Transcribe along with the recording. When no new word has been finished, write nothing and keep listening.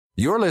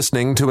You're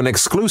listening to an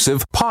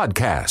exclusive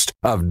podcast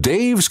of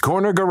Dave's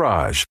Corner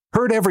Garage.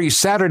 Heard every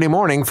Saturday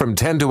morning from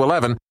 10 to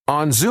 11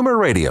 on Zoomer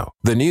Radio,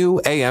 the new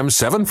AM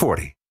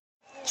 740.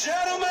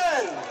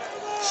 Gentlemen,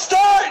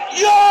 start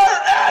your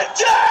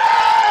engine!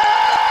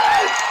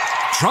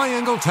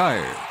 Triangle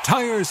Tire,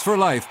 Tires for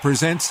Life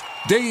presents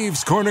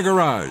Dave's Corner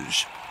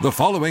Garage. The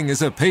following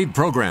is a paid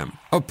program.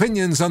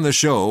 Opinions on the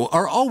show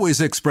are always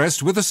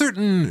expressed with a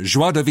certain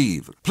joie de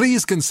vivre.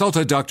 Please consult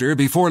a doctor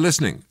before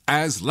listening,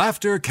 as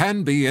laughter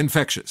can be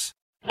infectious.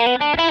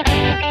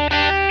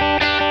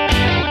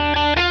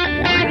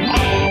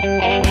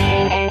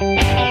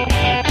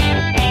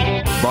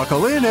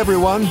 Buckle in,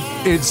 everyone.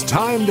 It's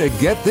time to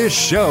get this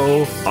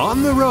show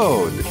on the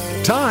road.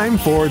 Time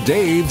for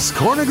Dave's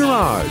Corner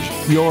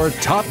Garage, your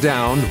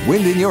top-down,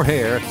 wind in your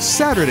hair,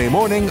 Saturday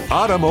morning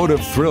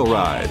automotive thrill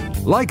ride.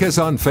 Like us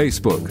on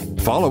Facebook,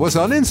 follow us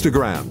on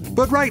Instagram,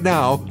 but right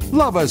now,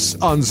 love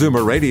us on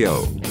Zoomer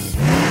Radio.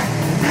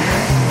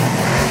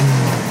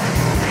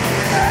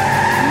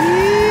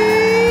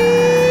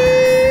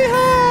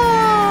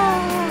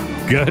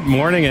 Good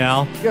morning,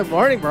 Al. Good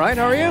morning, Brian.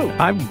 How are you?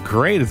 I'm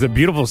great. It's a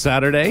beautiful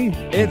Saturday.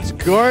 It's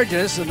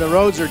gorgeous, and the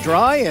roads are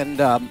dry, and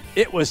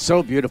it was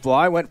so beautiful.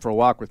 I went for a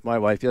walk with my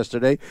wife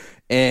yesterday,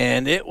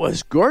 and it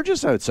was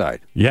gorgeous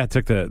outside. Yeah,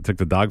 took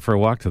the dog for a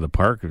walk to the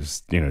park. It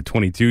was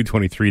 22,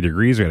 23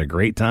 degrees. We had a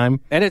great time.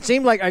 And it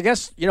seemed like, I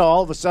guess,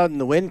 all of a sudden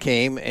the wind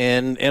came,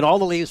 and all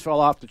the leaves fell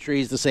off the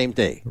trees the same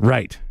day.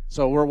 Right.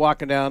 So we're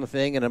walking down the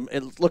thing, and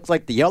it looked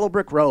like the yellow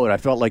brick road. I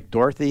felt like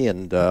Dorothy,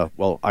 and,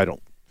 I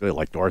don't really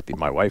like Dorothy,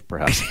 my wife,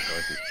 perhaps.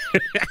 Dorothy.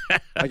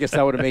 I guess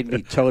that would have made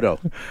me Toto.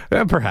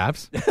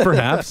 Perhaps.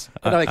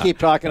 But I keep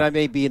talking, I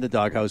may be in the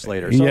doghouse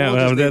later.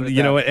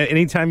 So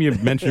anytime you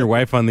mention your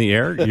wife on the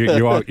air,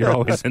 you're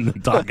always in the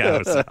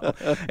doghouse.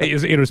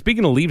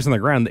 Speaking of leaves on the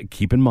ground,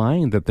 keep in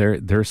mind that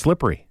they're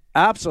slippery.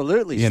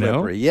 Absolutely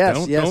slippery.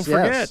 Yes, don't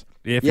forget.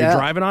 If you're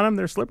driving on them,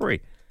 they're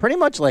slippery. Pretty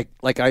much like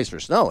ice or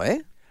snow, eh?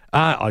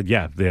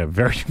 Yeah, they have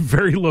very,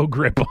 very low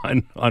grip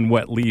on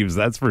wet leaves,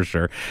 that's for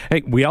sure.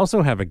 Hey, we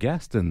also have a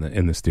guest in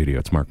the studio.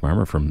 It's Mark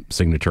Marmer from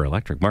Signature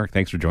Electric. Mark,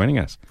 thanks for joining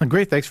us.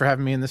 Great, thanks for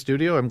having me in the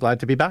studio. I'm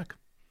glad to be back.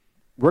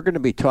 We're going to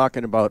be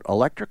talking about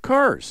electric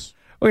cars.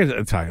 We're going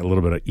to talk a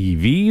little bit of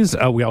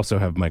EVs. We also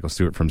have Michael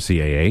Stewart from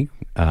CAA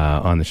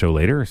on the show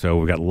later, so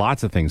we've got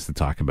lots of things to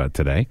talk about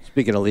today.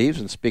 Speaking of leaves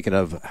and speaking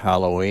of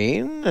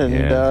Halloween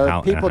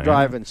and people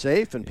driving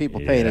safe and people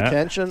paying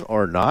attention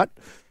or not.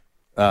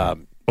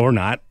 Or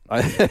not.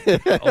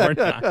 Or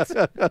not.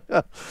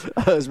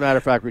 As a matter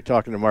of fact, we were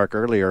talking to Mark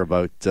earlier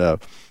about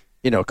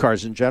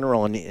cars in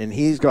general, and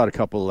he's got a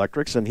couple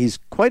electrics, and he's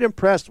quite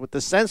impressed with the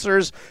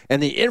sensors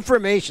and the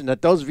information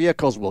that those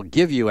vehicles will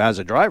give you as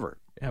a driver.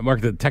 Yeah,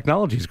 Mark, the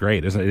technology is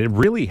great, isn't it? It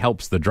really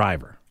helps the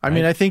driver. I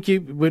mean, I think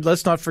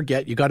let's not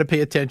forget, you got to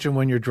pay attention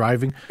when you're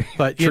driving.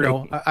 But,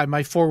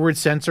 my forward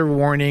sensor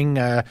warning,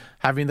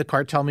 having the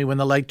car tell me when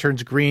the light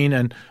turns green,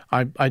 and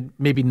I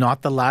maybe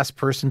not the last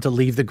person to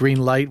leave the green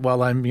light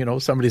while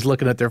I'm, somebody's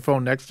looking at their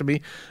phone next to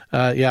me.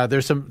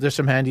 There's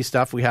some handy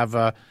stuff. We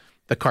have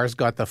the car's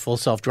got the full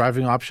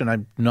self-driving option.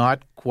 I'm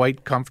not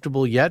quite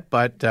comfortable yet,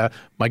 but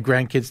my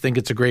grandkids think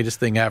it's the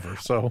greatest thing ever.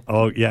 So,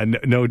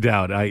 no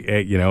doubt.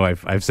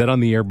 I've said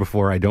on the air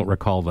before, I don't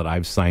recall that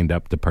I've signed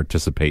up to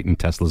participate in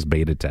Tesla's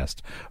beta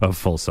test of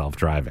full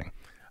self-driving.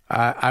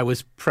 I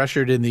was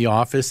pressured in the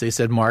office. They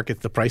said, Mark,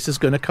 if the price is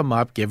going to come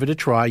up, give it a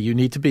try. You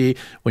need to be,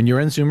 when you're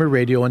on Zoomer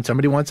Radio and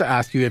somebody wants to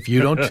ask you if you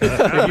didn't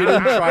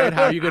try it,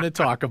 how are you going to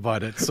talk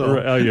about it?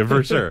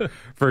 So,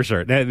 for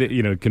sure.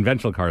 Now,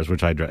 conventional cars,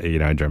 which I drive,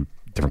 I drive a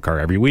different car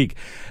every week,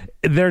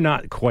 they're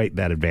not quite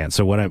that advanced.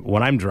 So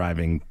what I'm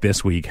driving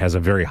this week has a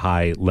very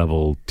high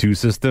level 2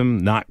 system,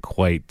 not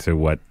quite to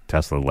what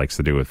Tesla likes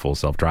to do with full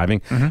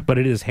self-driving, but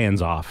it is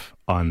hands off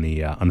on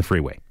the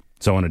freeway.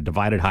 So on a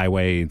divided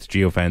highway, it's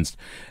geofenced,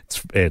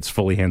 it's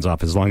fully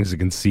hands-off as long as it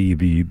can see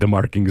the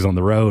markings on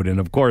the road. And,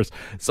 of course,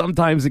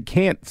 sometimes it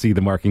can't see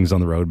the markings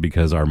on the road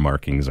because our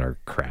markings are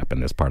crap in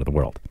this part of the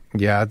world.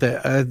 Yeah,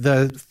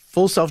 the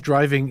full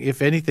self-driving,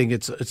 if anything,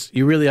 it's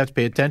you really have to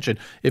pay attention.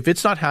 If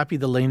it's not happy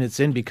the lane it's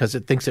in because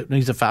it thinks it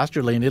needs a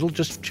faster lane, it'll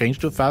just change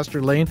to a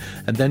faster lane.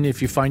 And then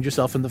if you find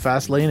yourself in the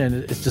fast lane and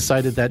it's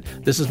decided that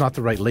this is not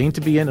the right lane to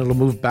be in, it'll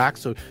move back.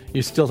 So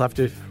you still have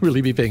to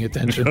really be paying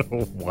attention.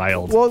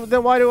 Wild. Well,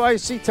 then why do I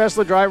see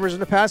Tesla drivers in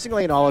the passing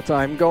lane all the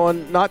time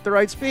going not the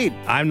right speed?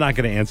 I'm not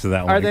going to answer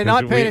that one. Are they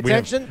not paying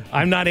attention?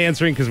 I'm not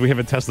answering because we have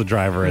a Tesla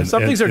driver. And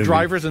some things are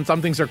drivers and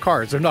some things are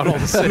cars. They're not all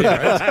the same,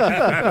 right?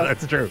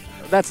 That's true.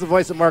 That's the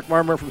voice of Mark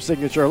Marmer from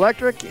Signature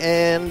Electric,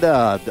 and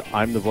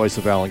I'm the voice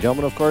of Alan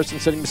Gilman, of course,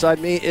 and sitting beside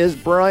me is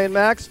Brian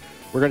Max.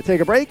 We're going to take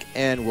a break,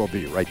 and we'll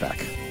be right back.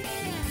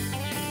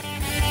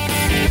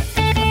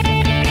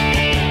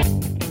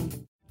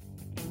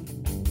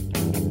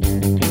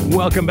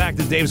 Welcome back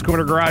to Dave's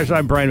Corner Garage.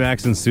 I'm Brian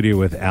Max in studio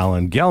with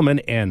Alan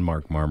Gelman and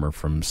Mark Marmer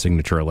from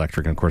Signature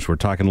Electric. And of course, we're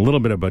talking a little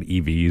bit about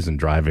EVs and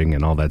driving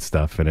and all that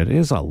stuff. And it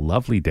is a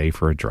lovely day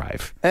for a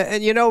drive.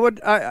 And you know what?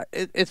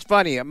 It's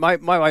funny. My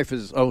wife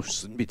is,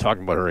 be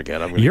talking about her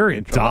again. You're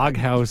in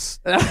doghouse.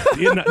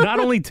 Not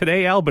only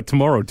today, Al, but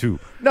tomorrow too.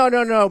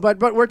 No. But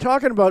we're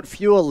talking about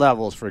fuel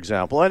levels, for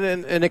example.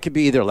 And it could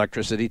be either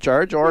electricity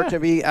charge or it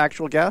can be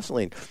actual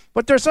gasoline.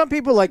 But there's some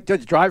people like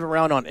just drive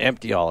around on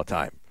empty all the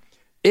time.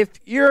 If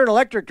you're an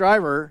electric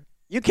driver,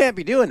 you can't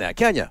be doing that,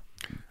 can you?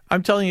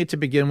 I'm telling you to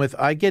begin with,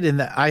 I get in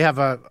that. I have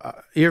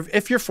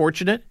if you're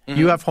fortunate,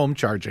 you have home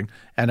charging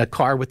and a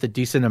car with a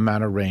decent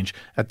amount of range.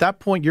 At that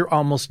point, you're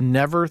almost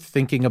never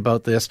thinking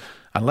about this.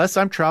 Unless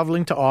I'm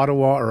traveling to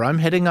Ottawa or I'm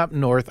heading up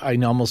north, I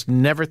almost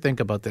never think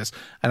about this.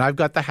 And I've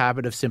got the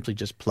habit of simply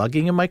just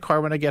plugging in my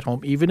car when I get home,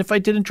 even if I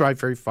didn't drive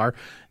very far.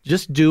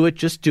 Just do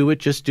it.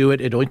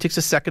 It only takes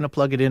a second to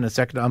plug it in, a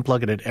second to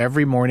unplug it. And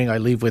every morning I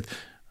leave with,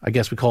 I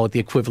guess we call it the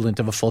equivalent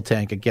of a full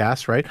tank of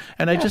gas, right?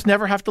 And I just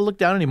never have to look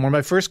down anymore.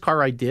 My first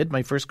car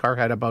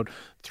had about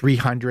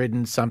 300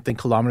 and something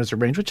kilometers of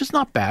range, which is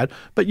not bad,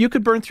 but you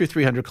could burn through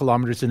 300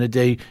 kilometers in a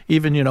day,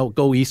 even,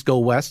 go east, go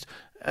west.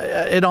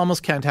 It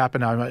almost can't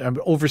happen now. I'm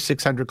over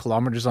 600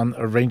 kilometers on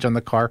a range on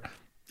the car.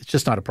 It's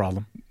just not a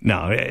problem.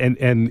 No, and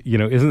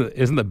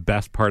isn't the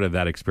best part of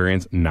that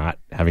experience not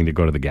having to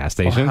go to the gas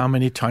station? How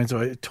many times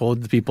have I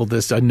told people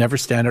this? I never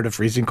stand at a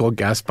freezing cold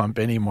gas pump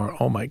anymore.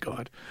 Oh my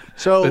God.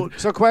 So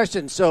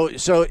question. So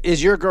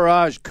is your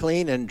garage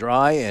clean and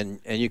dry and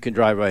you can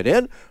drive right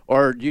in,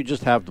 or do you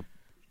just have to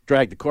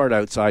drag the cord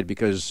outside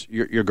because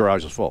your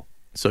garage is full?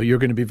 So you're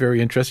going to be very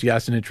interested. You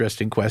asked an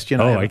interesting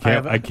question. I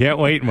can't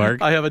wait,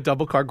 Mark. I have a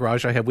double car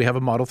garage. We have a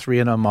Model 3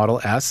 and a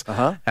Model S,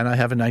 and I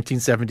have a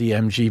 1970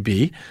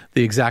 MGB,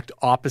 the exact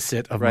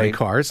opposite of my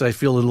cars. I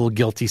feel a little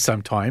guilty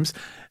sometimes.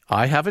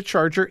 I have a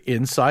charger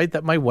inside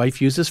that my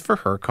wife uses for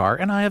her car,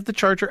 and I have the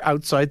charger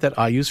outside that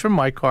I use for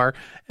my car.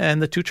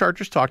 And the two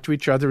chargers talk to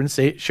each other and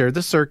share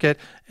the circuit.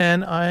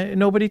 And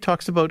nobody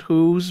talks about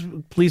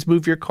please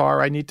move your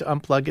car. I need to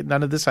unplug it.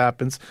 None of this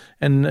happens.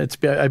 And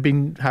I've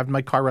been having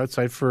my car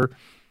outside for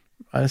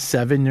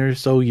 7 or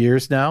so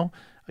years now.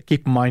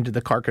 Keep in mind that the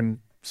car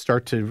can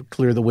start to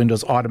clear the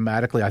windows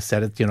automatically. I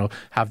set it,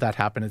 have that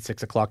happen at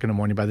 6 o'clock in the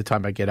morning. By the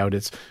time I get out,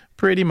 it's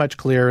pretty much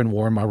clear and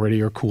warm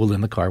already, or cool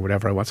in the car,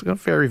 whatever I want. So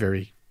very,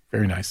 very,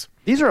 very nice.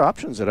 These are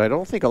options that I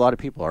don't think a lot of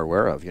people are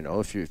aware of,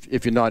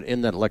 if you're not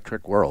in that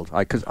electric world.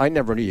 Because I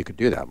never knew you could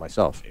do that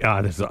myself.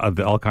 There's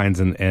all kinds,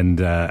 and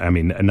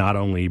not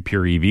only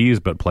pure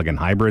EVs, but plug-in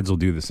hybrids will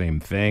do the same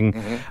thing.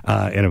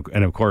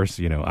 And of course,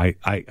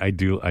 I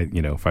do,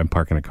 if I'm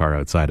parking a car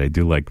outside, I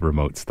do like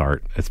remote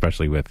start,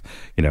 especially with,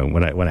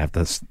 when I have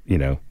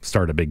to,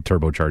 start a big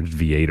turbocharged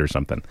V8 or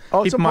something.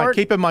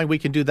 Keep in mind, we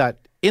can do that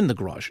in the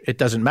garage. It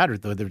doesn't matter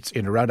whether it's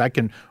in or out. I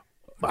can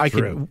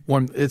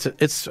warm.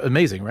 It's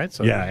amazing, right?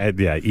 So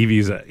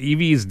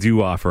EVs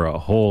do offer a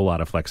whole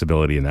lot of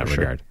flexibility in that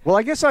regard. Well,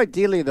 I guess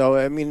ideally, though,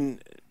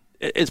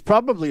 it's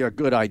probably a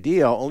good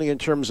idea only in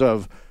terms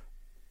of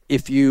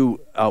if you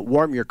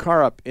warm your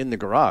car up in the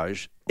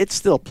garage, it's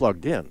still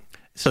plugged in.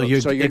 So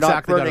you're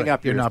not burning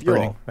up your fuel.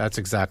 Burning. That's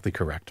exactly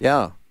correct.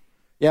 Yeah.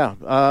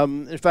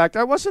 In fact,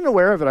 I wasn't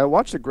aware of it. I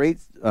watched a great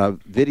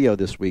video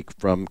this week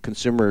from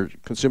Consumer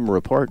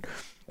Report,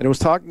 and it was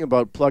talking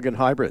about plug-in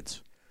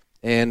hybrids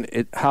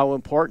and how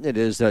important it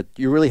is that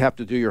you really have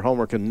to do your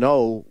homework and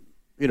know,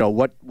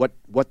 what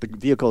the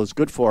vehicle is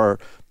good for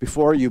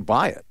before you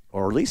buy it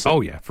or lease it. Oh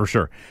yeah, for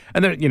sure.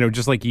 And then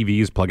just like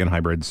EVs, plug-in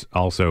hybrids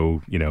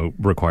also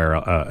require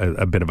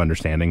a bit of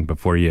understanding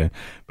before you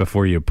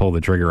pull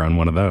the trigger on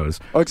one of those.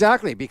 Oh,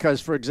 exactly.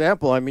 Because for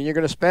example, you're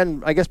going to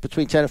spend, I guess,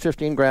 between 10 and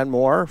 15 grand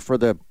more for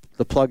the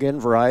plug-in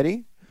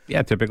variety.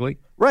 Yeah, typically.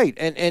 Right,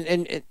 and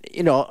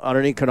on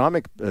an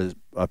economic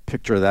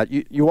picture of that,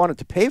 you want it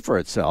to pay for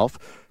itself.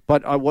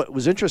 But what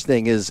was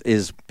interesting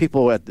is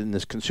people in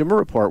this Consumer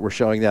Report were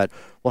showing that,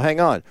 well,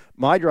 hang on,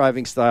 my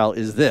driving style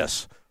is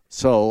this.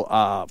 So,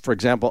 for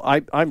example,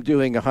 I'm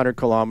doing 100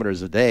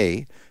 kilometers a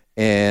day,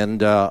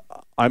 and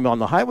I'm on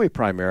the highway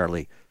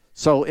primarily.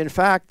 So, in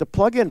fact, the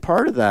plug-in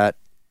part of that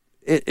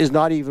is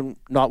not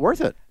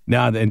worth it.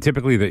 No, and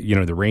typically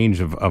the range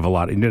of a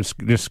lot,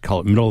 just call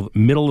it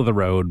middle of the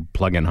road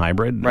plug-in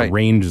hybrid. Right. The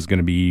range is going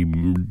to be,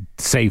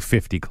 say,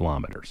 50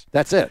 kilometers.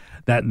 That's it.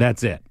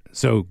 That's it.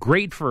 So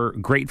great for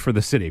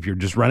the city if you're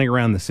just running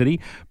around the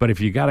city. But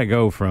if you got to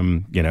go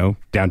from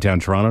downtown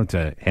Toronto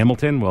to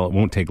Hamilton, well, it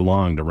won't take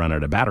long to run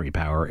out of battery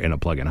power in a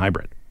plug-in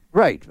hybrid.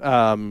 Right.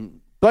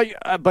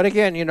 But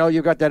again,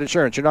 you've got that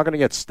insurance. You're not going to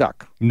get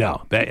stuck.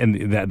 No,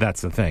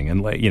 that's the thing.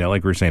 And like we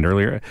were saying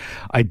earlier,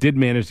 I did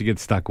manage to get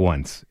stuck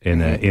once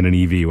in an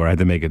EV where I had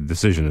to make a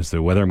decision as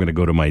to whether I'm going to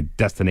go to my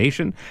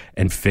destination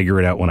and figure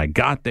it out when I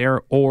got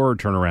there, or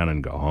turn around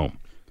and go home.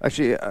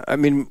 Actually,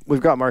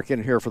 we've got Mark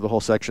in here for the whole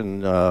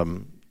section,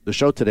 the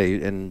show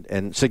today,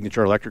 and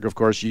Signature Electric, of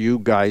course, you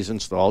guys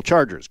install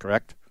chargers,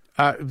 correct?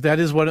 That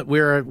is what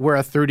we're a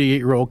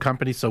 38-year-old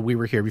company, so we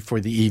were here before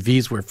the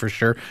EVs were for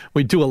sure.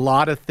 We do a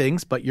lot of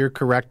things, but you're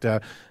correct.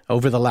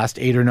 Over the last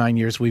 8 or 9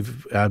 years,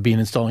 we've been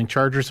installing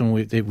chargers, and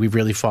we've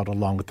really followed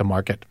along with the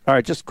market. All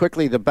right, just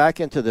quickly, back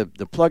into the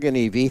plug-in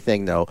EV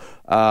thing, though.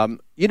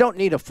 You don't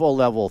need a full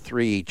level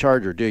 3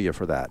 charger, do you,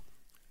 for that?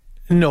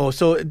 No,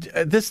 so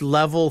this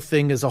level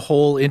thing is a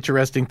whole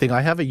interesting thing.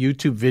 I have a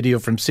YouTube video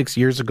from 6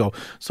 years ago,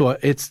 so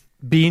it's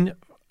been...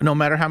 No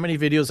matter how many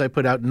videos I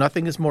put out,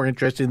 nothing is more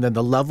interesting than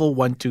the level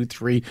 1, 2,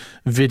 3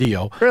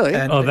 video. Really?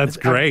 And that's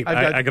great.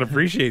 I can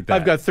appreciate that.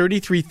 I've got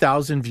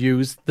 33,000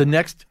 views. The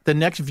next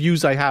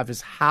views I have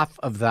is half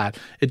of that.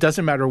 It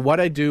doesn't matter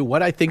what I do,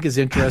 what I think is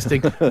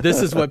interesting.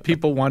 This is what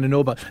people want to know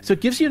about. So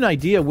it gives you an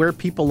idea where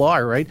people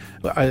are, right?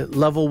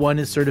 Level 1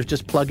 is sort of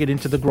just plug it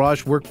into the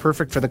garage, work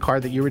perfect for the car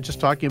that you were just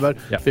talking about,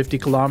 50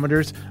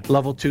 kilometers.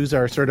 Level 2s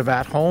are sort of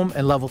at home,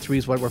 and level 3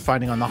 is what we're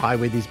finding on the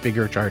highway, these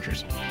bigger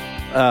chargers.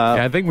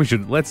 I think we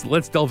should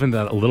let's delve into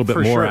that a little bit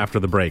more after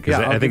the break, because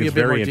I think it's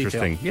very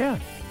interesting. Yeah.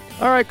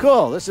 All right,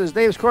 cool. This is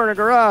Dave's Corner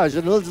Garage,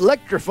 an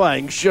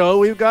electrifying show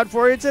we've got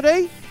for you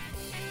today.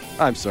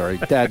 I'm sorry,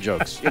 dad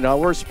jokes.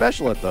 We're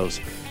special at those.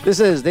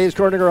 This is Dave's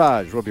Corner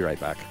Garage. We'll be right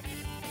back.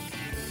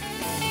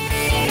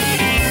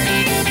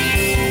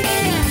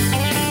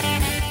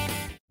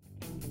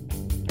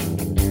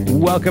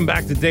 Welcome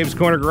back to Dave's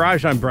Corner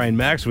Garage. I'm Brian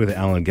Max with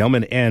Alan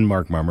Gelman and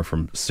Mark Marmer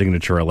from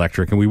Signature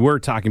Electric, and we were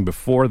talking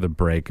before the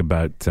break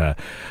about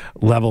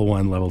level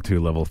 1, level 2,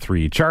 level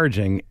 3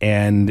 charging,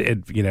 and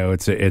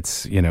it's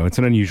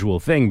an unusual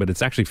thing, but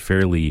it's actually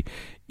fairly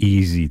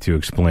easy to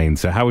explain.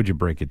 So how would you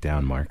break it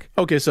down, Mark?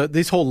 Okay, so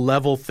these whole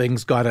level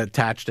things got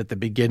attached at the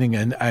beginning,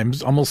 and I'm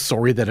almost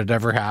sorry that it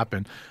ever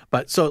happened.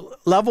 But so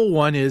level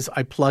 1 is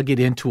I plug it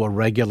into a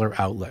regular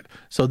outlet.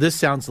 So this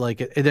sounds like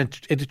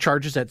it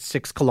charges at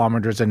 6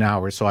 kilometers an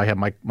hour. So I have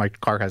my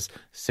car has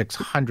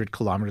 600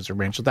 kilometers of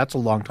range. So that's a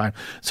long time.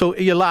 So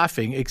you're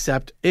laughing,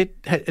 except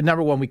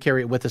number one, we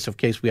carry it with us in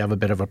case we have a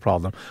bit of a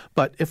problem.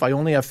 But if I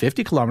only have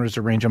 50 kilometers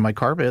of range on my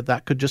car,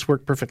 that could just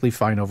work perfectly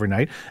fine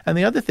overnight. And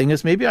the other thing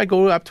is maybe I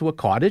go up to a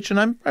cottage and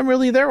I'm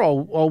really there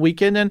all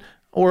weekend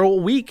or a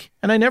week,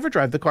 and I never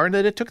drive the car, and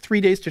that it took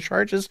 3 days to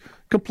charge is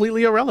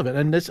completely irrelevant.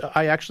 And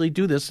I actually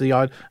do this.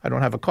 I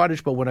don't have a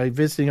cottage, but when I'm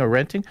visiting or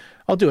renting,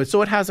 I'll do it.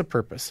 So it has a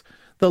purpose.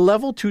 The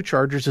level 2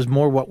 chargers is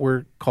more what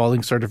we're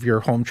calling sort of your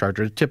home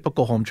charger, a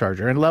typical home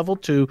charger. And level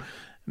 2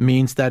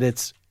 means that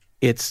it's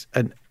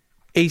an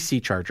AC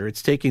charger.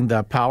 It's taking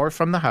the power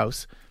from the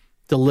house,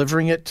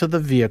 delivering it to the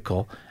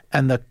vehicle,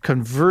 and the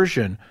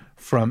conversion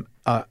from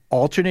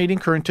alternating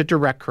current to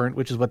direct current,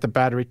 which is what the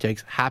battery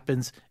takes,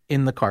 happens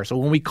in the car. So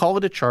when we call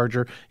it a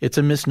charger, it's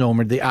a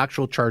misnomer. The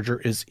actual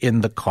charger is in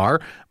the car,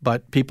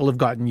 but people have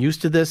gotten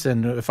used to this.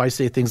 And if I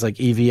say things like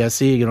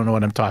EVSE, you don't know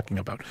what I'm talking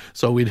about.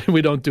 So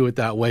we don't do it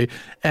that way.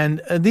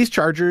 And these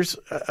chargers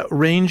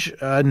range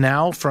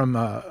now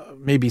from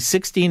maybe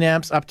 16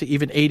 amps up to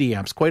even 80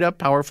 amps. Quite a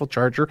powerful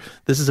charger.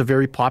 This is a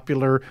very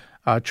popular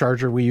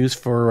charger we use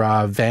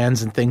for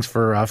vans and things,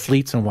 for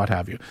fleets and what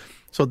have you.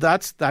 So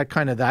that's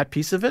that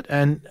piece of it.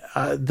 And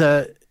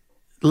the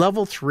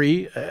level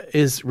 3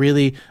 is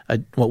really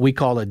what we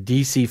call a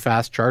DC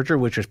fast charger,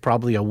 which is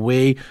probably a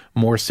way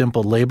more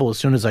simple label. As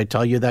soon as I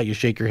tell you that, you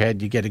shake your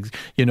head, you get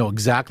you know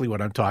exactly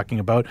what I'm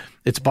talking about.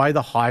 It's by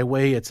the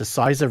highway. It's the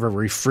size of a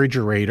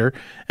refrigerator.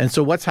 And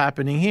so what's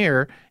happening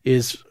here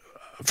is,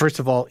 first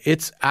of all,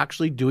 it's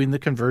actually doing the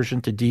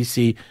conversion to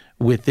DC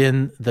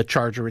within the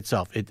charger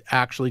itself. It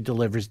actually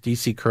delivers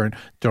DC current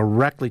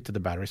directly to the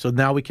battery. So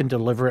now we can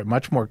deliver it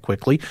much more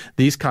quickly.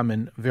 These come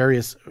in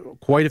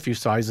quite a few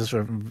sizes,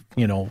 from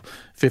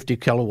 50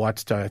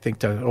 kilowatts to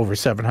to over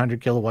 700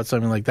 kilowatts,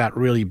 something like that,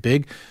 really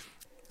big.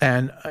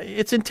 And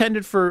it's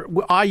intended for,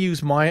 I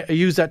use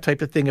that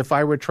type of thing if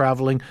I were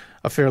traveling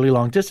a fairly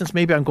long distance.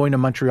 Maybe I'm going to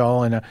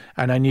Montreal and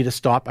I need to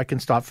stop. I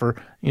can stop for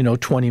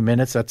 20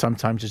 minutes. That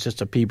sometimes is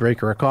just a pee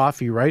break or a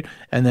coffee, right?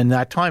 And then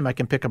that time I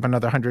can pick up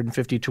another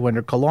 150,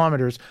 200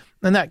 kilometers,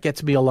 and that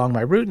gets me along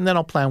my route. And then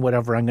I'll plan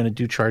whatever I'm going to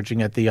do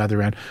charging at the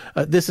other end.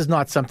 This is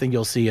not something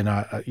you'll see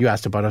you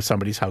asked about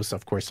somebody's house.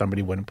 Of course,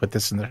 somebody wouldn't put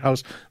this in their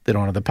house. They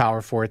don't have the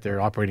power for it. They're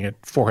operating at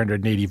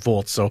 480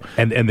 volts. So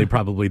and they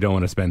probably don't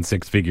want to spend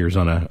 6 figures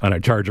on a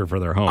charger for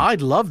their home.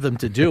 I'd love them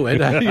to do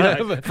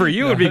it. For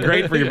you, it would be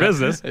great for your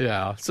business.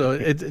 Yeah, so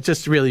it's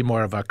just really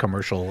more of a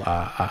commercial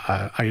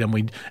item.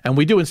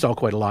 We do install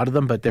quite a lot of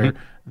them, but they're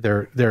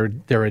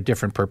a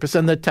different purpose.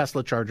 And the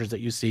Tesla chargers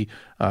that you see,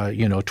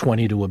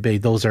 20 to a bay,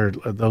 those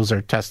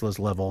are Tesla's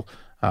level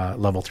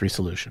 3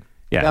 solution.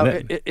 Yeah.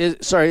 Now,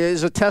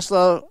 is a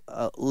Tesla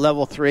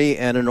level 3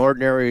 and an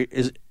ordinary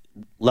is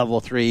level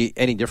 3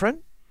 any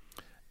different?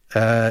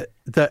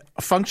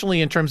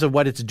 Functionally, in terms of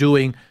what it's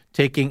doing,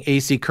 taking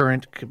AC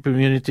current,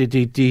 community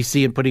to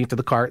DC, and putting it to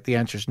the car, the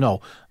answer is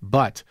no.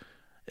 But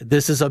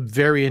this is a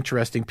very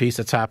interesting piece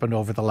that's happened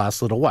over the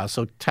last little while.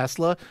 So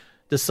Tesla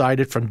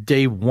decided from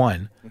day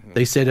one,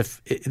 they said,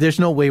 there's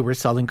no way we're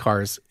selling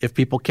cars if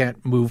people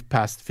can't move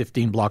past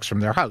 15 blocks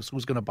from their house.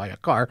 Who's going to buy a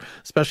car,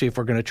 especially if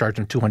we're going to charge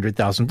them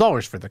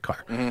 $200,000 for the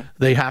car?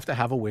 They have to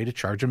have a way to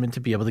charge them and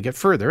to be able to get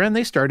further. And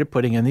they started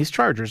putting in these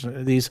chargers.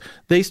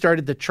 They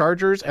started the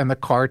chargers and the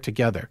car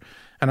together.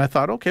 And I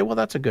thought, okay, well,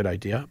 that's a good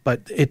idea.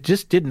 But it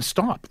just didn't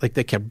stop. Like,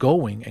 they kept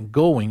going and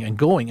going and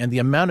going. And the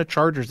amount of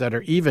chargers that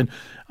are even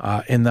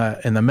in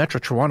the Metro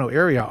Toronto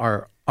area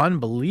are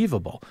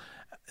unbelievable.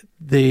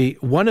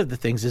 One of the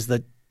things is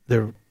that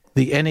the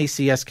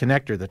NACS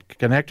connector, the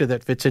connector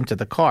that fits into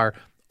the car,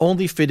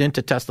 only fit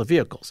into Tesla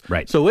vehicles.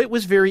 Right. So it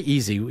was very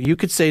easy. You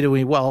could say to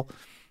me, well,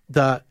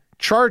 the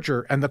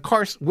charger and the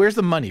car, where's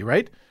the money,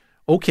 right?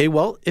 Okay,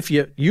 well, if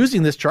you're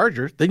using this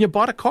charger, then you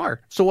bought a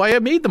car. So I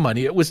made the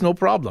money. It was no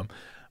problem.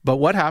 But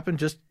what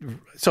happened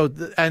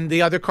and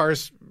the other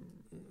cars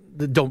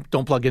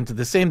don't plug into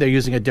the same. They're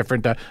using a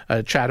different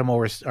Chatham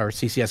or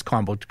CCS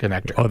combo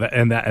connector. Oh,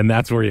 and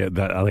that's where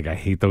I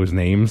hate those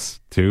names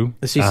too.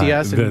 The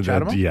CCS and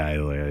Chatham? Yeah, I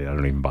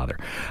don't even bother.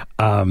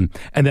 And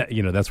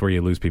that's where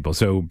you lose people.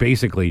 So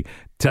basically,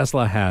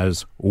 Tesla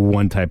has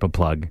one type of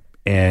plug,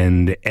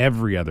 and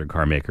every other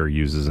car maker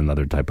uses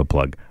another type of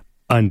plug.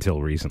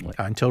 Until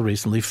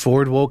recently.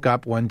 Ford woke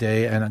up one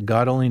day, and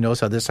God only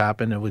knows how this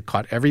happened, and it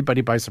caught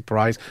everybody by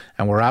surprise,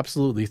 and we're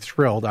absolutely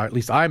thrilled, or at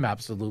least I'm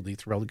absolutely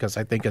thrilled, because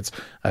I think it's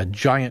a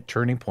giant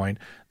turning point.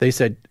 They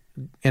said,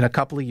 in a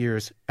couple of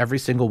years, every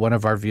single one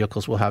of our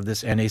vehicles will have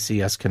this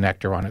NACS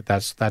connector on it.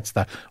 That's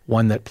the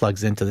one that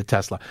plugs into the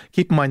Tesla.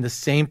 Keep in mind, the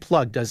same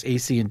plug does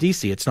AC and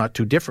DC. It's not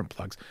two different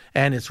plugs.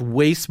 And it's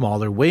way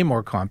smaller, way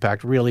more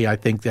compact. Really, I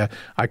think that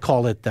I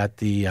call it that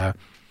the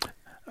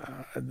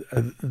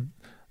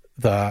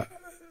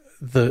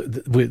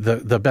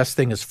best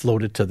thing is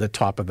floated to the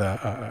top of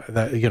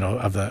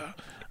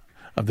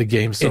the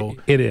game. So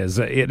it is.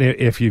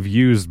 If you've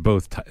used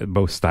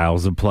both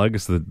styles of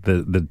plugs,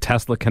 the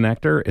Tesla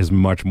connector is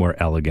much more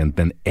elegant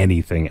than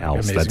anything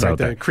else that's out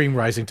there. The cream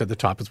rising to the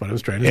top is what I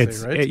was trying to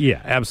say, right?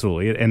 Yeah,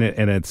 absolutely. And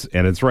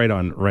it's right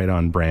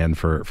on brand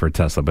for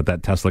Tesla. But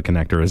that Tesla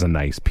connector is a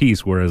nice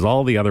piece, whereas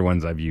all the other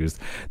ones I've used,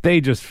 they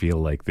just feel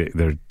like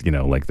they're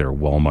like they're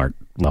Walmart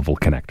level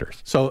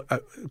connectors. So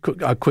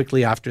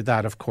quickly after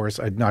that, of course,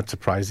 not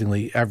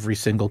surprisingly, every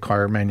single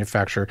car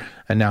manufacturer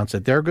announced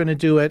that they're going to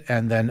do it.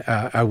 And then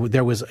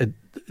there was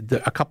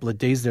a couple of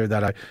days there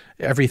that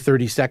every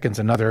 30 seconds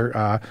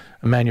another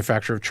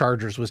manufacturer of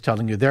chargers was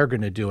telling you they're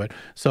going to do it.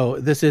 So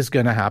this is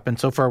going to happen.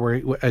 So far,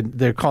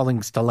 they're calling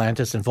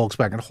Stellantis and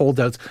Volkswagen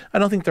holdouts. I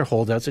don't think they're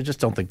holdouts. I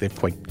just don't think they've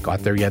quite got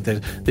there yet.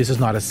 This is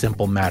not a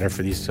simple matter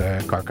for these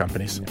car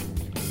companies.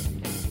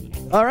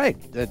 All right,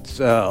 that's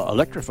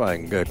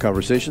electrifying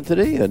conversation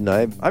today, and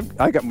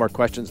I got more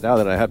questions now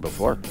than I had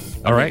before.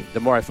 All right, the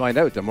more I find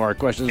out, the more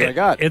questions I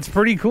got. It's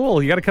pretty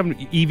cool. You got to come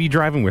EV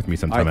driving with me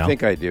sometime. I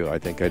think I do.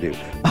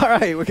 All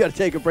right, we got to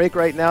take a break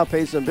right now,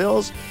 pay some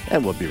bills,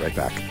 and we'll be right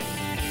back.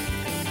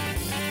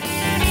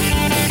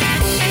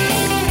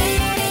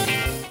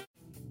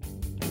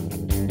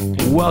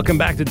 Welcome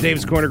back to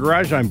Dave's Corner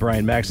Garage. I'm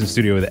Brian Max in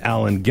studio with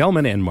Alan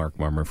Gelman and Mark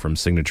Marmer from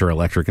Signature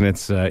Electric, and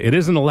it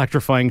is an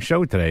electrifying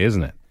show today,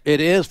 isn't it? It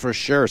is, for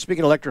sure.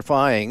 Speaking of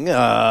electrifying,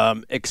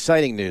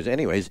 exciting news.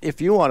 Anyways, if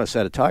you want a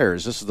set of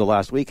tires, this is the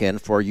last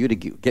weekend for you to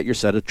get your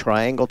set of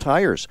Triangle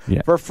tires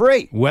for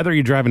free. Whether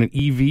you're driving an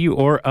EV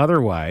or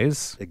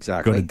otherwise,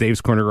 exactly. Go to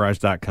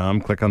davescornergarage.com,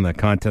 click on the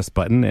contest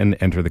button, and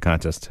enter the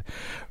contest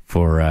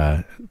for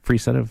a free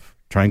set of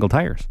Triangle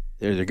tires.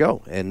 There you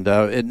go. And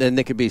then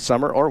they could be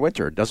summer or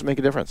winter. It doesn't make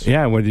a difference.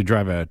 Yeah, whether you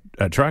drive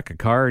a truck, a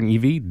car, an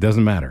EV,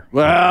 doesn't matter.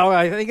 Well,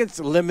 I think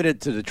it's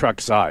limited to the truck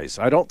size.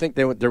 I don't think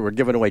they were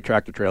giving away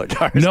tractor-trailer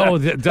tires. No,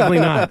 definitely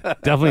not.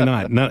 Definitely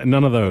not.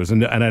 None of those.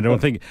 And I don't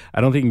think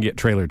you can get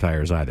trailer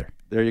tires either.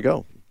 There you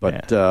go.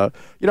 But,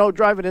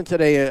 driving in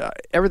today,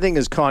 everything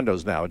is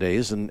condos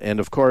nowadays. And,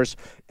 of course,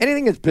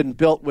 anything that's been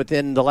built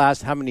within the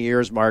last how many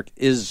years, Mark,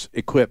 is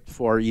equipped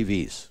for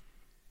EVs.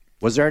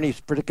 Was there any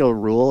particular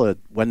rule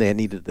when they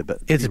needed to be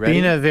It's ready?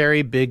 been a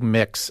very big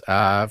mix.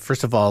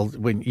 First of all,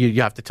 when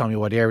you have to tell me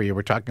what area.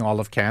 We're talking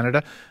all of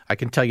Canada. I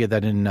can tell you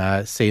that in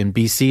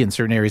BC, in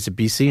certain areas of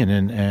BC,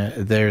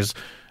 and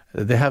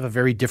they have a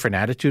very different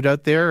attitude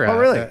out there. Oh,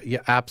 really? Yeah,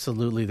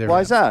 absolutely. Why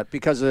is that?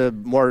 Because of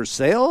more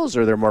sales,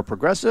 or they're more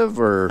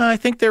progressive, or? I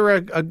think they're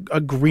a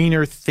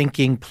greener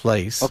thinking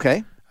place.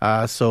 Okay.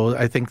 So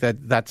I think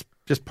that's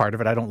just part of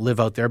it. I don't live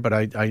out there, but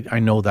I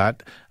know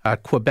that.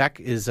 Quebec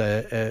is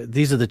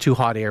these are the two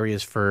hot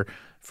areas for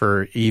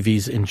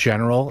EVs in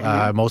general.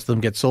 Mm-hmm. Most of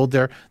them get sold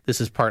there.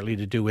 This is partly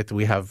to do with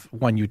we have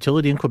one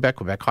utility in Quebec,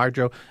 Quebec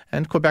Hydro,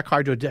 and Quebec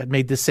Hydro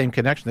made this same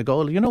connection. They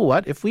go, you know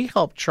what? If we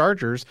help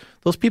chargers,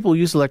 those people who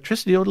use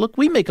electricity, look,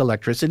 we make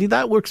electricity.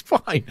 That works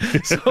fine.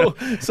 So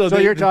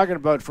you're talking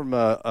about from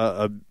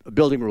a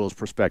building rules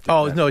perspective.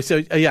 Oh, then. no.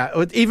 So,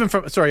 yeah, even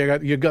from, sorry,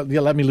 you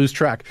let me lose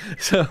track.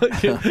 So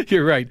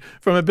you're right.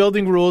 From a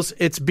building rules,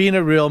 it's been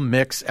a real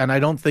mix, and I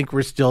don't think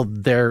we're still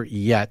there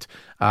yet.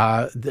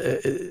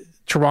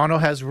 Toronto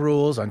has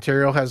rules.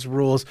 Ontario has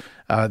rules.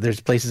 There's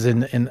places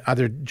in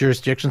other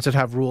jurisdictions that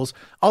have rules.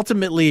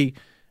 Ultimately,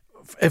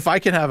 if I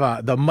can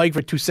have the mic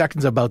for 2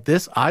 seconds about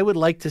this, I would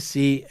like to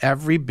see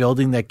every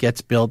building that gets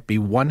built be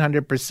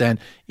 100%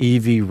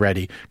 EV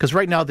ready. Because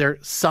right now they're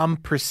some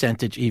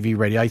percentage EV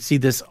ready. I see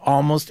this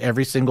almost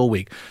every single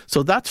week.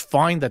 So that's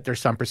fine that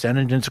there's some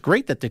percentage, and it's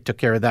great that they took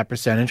care of that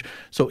percentage.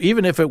 So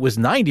even if it was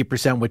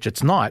 90%, which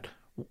it's not,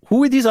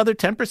 who are these other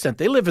 10%?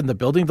 They live in the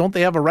building. Don't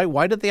they have a right?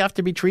 Why do they have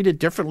to be treated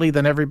differently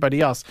than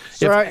everybody else?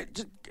 Sorry,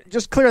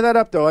 just clear that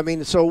up, though. I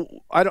mean, so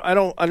I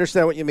don't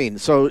understand what you mean.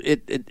 So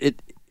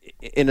it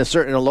in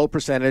a low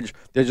percentage,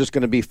 there's just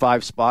going to be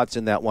 5 spots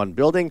in that one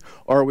building,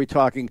 or are we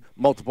talking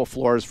multiple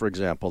floors, for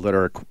example, that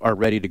are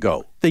ready to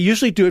go? They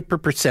usually do it per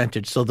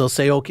percentage. So they'll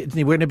say, okay,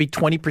 we're going to be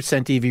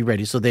 20% EV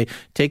ready. So they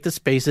take the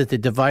spaces, they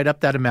divide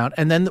up that amount,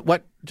 and then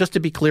just to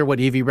be clear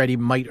what EV ready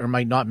might or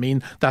might not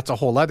mean, that's a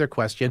whole other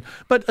question.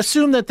 But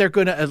assume that they're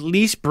going to at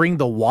least bring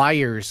the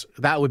wires.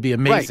 That would be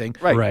amazing.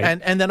 Right.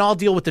 And then I'll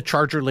deal with the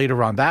charger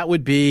later on. That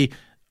would be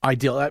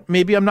ideal.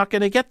 Maybe I'm not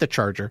going to get the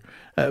charger,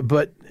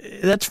 but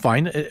that's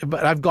fine.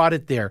 But I've got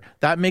it there.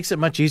 That makes it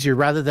much easier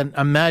rather than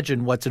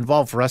imagine what's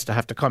involved for us to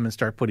have to come and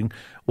start putting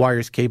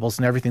wires, cables,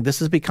 and everything. This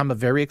has become a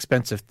very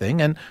expensive thing.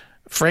 And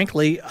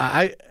frankly,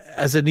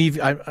 as an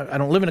EV, I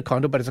don't live in a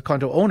condo, but as a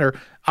condo owner,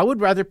 I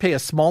would rather pay a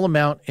small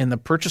amount in the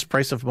purchase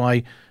price of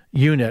my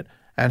unit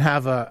and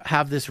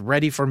have this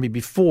ready for me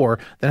before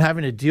than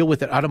having to deal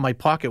with it out of my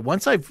pocket.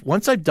 Once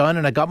I've done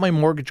and I got my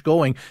mortgage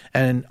going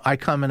and I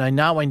come and I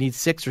need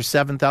 $6,000 or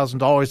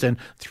 $7,000 and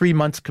 3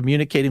 months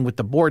communicating with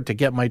the board to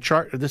get my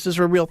charger. This is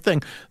a real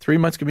thing. 3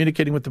 months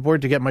communicating with the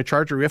board to get my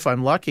charger if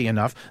I'm lucky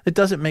enough. It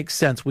doesn't make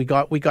sense. We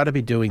got to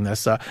be doing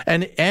this.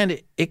 And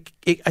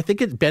I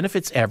think it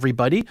benefits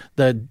everybody.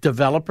 The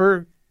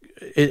developer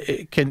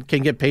it can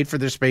get paid for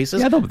their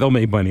spaces. Yeah, they'll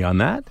make money on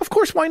that. Of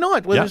course, why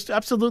not? Well, yeah. There's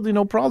absolutely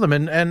no problem.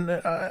 And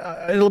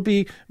it'll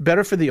be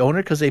better for the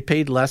owner because they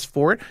paid less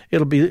for it.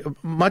 It'll be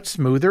much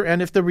smoother.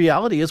 And if the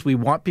reality is we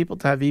want people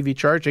to have EV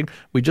charging,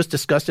 we just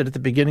discussed it at the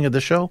beginning of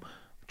the show,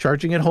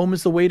 charging at home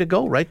is the way to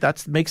go, right?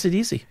 That makes it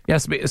easy. Yeah,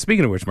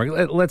 speaking of which, Mark,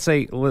 let's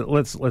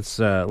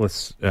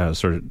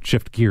sort of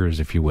shift gears,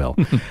 if you will.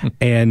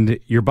 And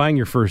you're buying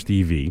your first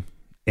EV,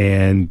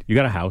 and you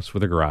got a house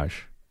with a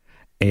garage,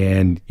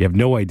 and you have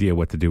no idea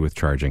what to do with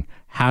charging.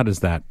 How does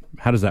that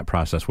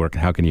process work,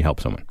 and how can you help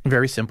someone?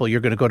 Very simple.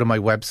 You're going to go to my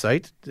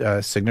website,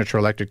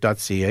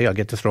 signatureelectric.ca. I'll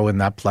get to throw in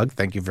that plug.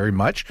 Thank you very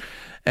much.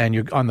 And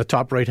you're on the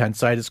top right-hand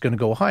side, it's going to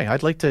go, hi,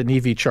 I'd like an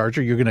EV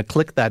charger. You're going to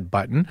click that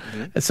button.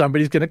 And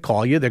somebody's going to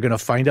call you. They're going to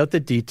find out the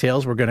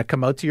details. We're going to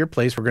come out to your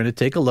place. We're going to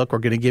take a look. We're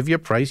going to give you a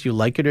price. You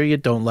like it or you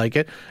don't like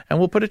it. And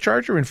we'll put a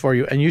charger in for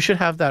you. And you should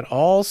have that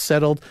all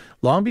settled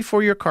long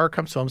before your car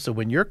comes home. So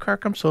when your car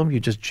comes home, you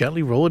just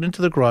gently roll it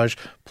into the garage,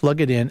 plug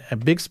it in, a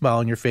big smile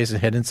on your face,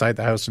 and head inside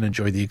the house and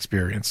enjoy the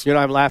experience.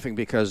 I'm laughing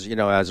because,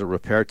 as a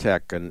repair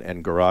tech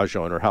and garage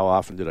owner, how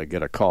often did I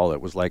get a call that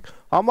was like,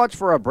 how much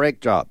for a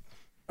brake job?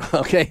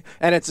 Okay,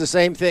 and it's the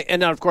same thing.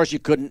 And then, of course, you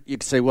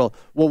could say, well,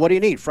 what do you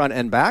need, front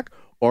and back?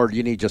 Or do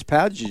you need just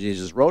pads? Do you need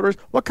just rotors?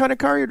 What kind of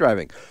car are you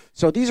driving?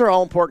 So these are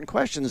all important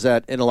questions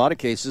that, in a lot of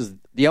cases,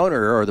 the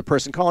owner or the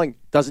person calling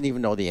doesn't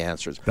even know the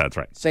answers. That's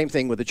right. Same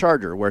thing with the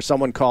charger, where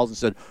someone calls and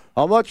said,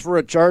 how much for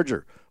a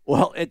charger?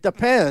 Well, it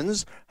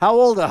depends how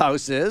old the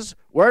house is,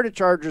 where the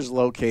charger is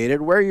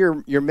located, where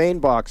your main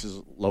box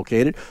is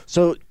located.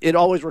 So it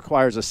always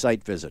requires a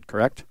site visit,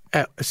 correct?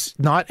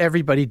 Not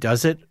everybody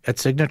does it. At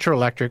Signature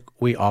Electric,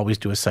 we always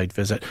do a site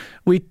visit.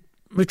 We've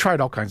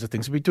tried all kinds of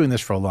things. We've been doing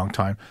this for a long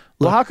time.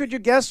 Look, well, how could you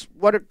guess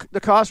what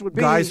the cost would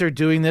be? Guys are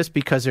doing this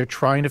because they're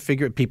trying to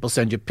figure it. People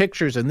send you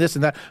pictures and this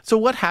and that. So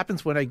what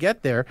happens when I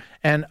get there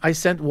and I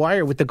sent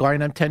wire with the guy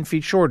and I'm 10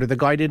 feet short, or the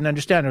guy didn't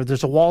understand, or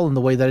there's a wall in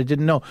the way that I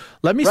didn't know?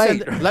 Let me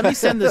send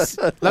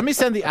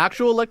the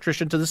actual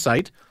electrician to the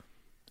site,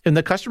 and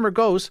the customer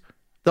goes.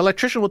 The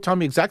electrician will tell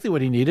me exactly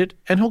what he needed,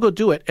 and he'll go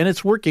do it, and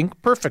it's working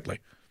perfectly.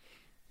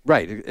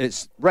 Right,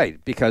 it's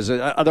right, because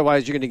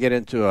otherwise you're going to get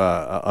into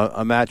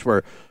a match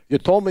where you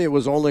told me it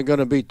was only going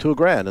to be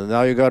 $2,000, and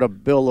now you got a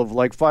bill of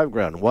like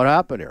 $5,000. What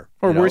happened here?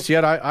 Or worse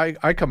yet,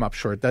 I come up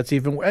short. That's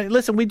even.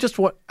 Listen, we've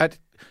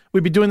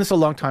been doing this a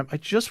long time. I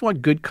just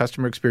want good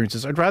customer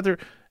experiences. I'd rather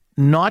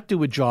not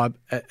do a job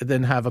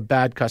than have a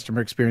bad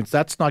customer experience.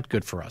 That's not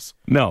good for us.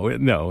 No,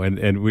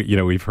 and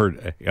we've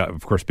heard,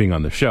 of course, being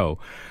on the show,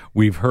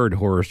 we've heard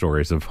horror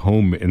stories of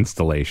home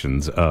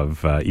installations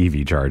of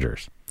EV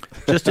chargers.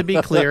 Just to be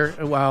clear,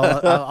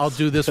 I'll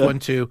do this one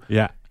too.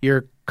 Yeah.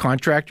 Your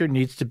contractor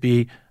needs to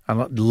be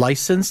a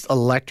licensed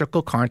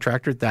electrical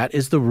contractor. That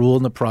is the rule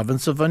in the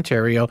province of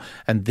Ontario,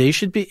 and they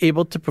should be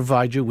able to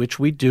provide you, which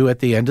we do at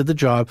the end of the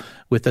job,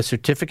 with a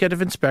certificate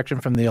of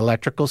inspection from the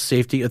Electrical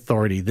Safety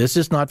Authority. This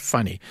is not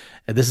funny.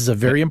 This is a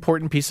very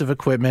important piece of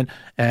equipment,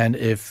 and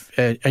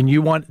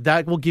you want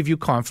that will give you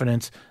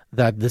confidence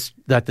that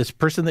this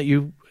person that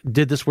you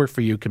did this work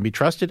for you can be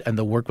trusted and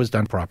the work was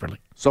done properly.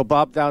 So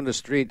Bob down the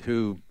street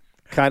who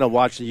kind of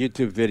watched the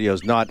YouTube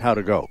videos, not how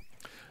to go.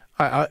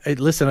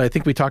 Listen, I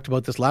think we talked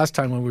about this last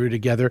time when we were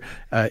together.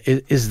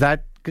 Is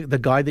that the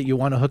guy that you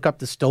want to hook up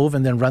the stove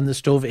and then run the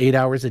stove 8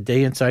 hours a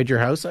day inside your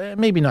house,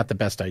 maybe not the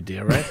best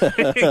idea, right?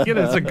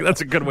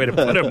 That's a good way to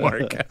put it,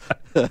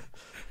 Mark.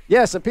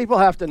 Yes, and people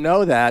have to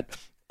know that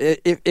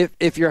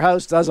if your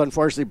house does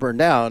unfortunately burn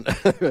down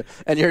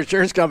and your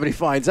insurance company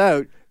finds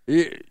out,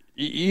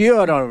 you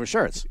don't have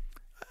insurance.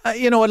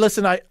 You know what?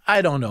 Listen,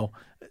 I don't know.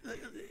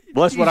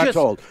 Well, that's what I'm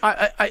told.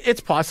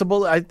 It's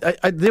possible.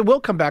 They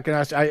will come back and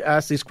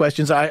ask these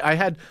questions. I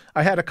had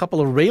a couple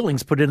of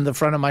railings put in the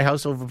front of my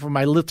house over for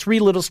my 3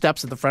 little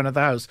steps at the front of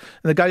the house.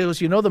 And the guy goes,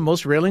 the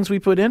most railings we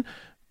put in?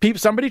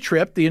 Somebody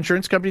tripped. The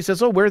insurance company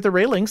says, "Oh, where are the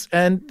railings?"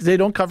 And they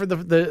don't cover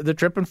the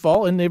trip and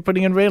fall, and they're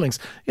putting in railings.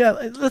 Yeah,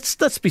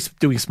 let's be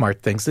doing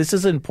smart things. This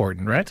is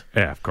important, right?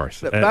 Yeah, of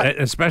course.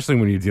 Especially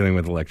when you're dealing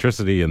with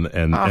electricity and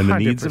the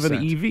needs of an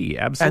EV.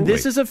 Absolutely. And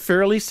this is a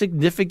fairly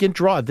significant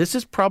draw. This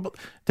is probably,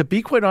 to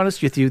be quite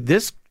honest with you,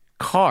 this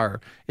car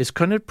is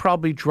going to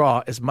probably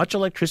draw as much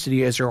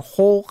electricity as your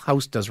whole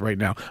house does right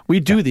now. We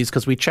do these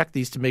because we check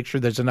these to make sure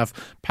there's enough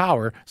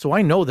power. So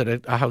I know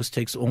that a house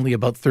takes only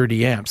about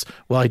 30 amps.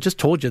 Well, I just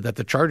told you that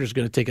the charger is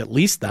going to take at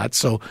least that.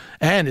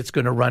 And it's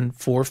going to run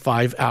 4 or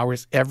 5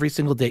 hours every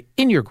single day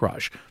in your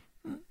garage.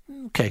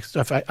 Okay,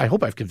 so I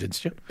hope I've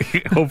convinced you.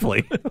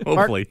 Hopefully.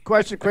 Mark,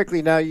 question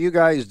quickly. Now, you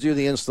guys do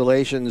the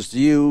installations. Do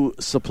you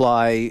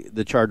supply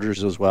the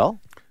chargers as well?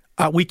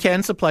 We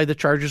can supply the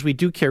chargers. We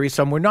do carry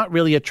some. We're not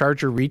really a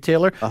charger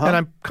retailer, and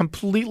I'm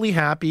completely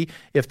happy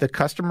if the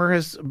customer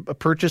has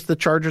purchased the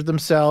charger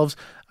themselves.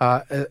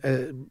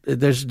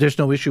 There's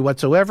no issue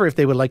whatsoever. If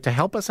they would like to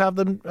help us have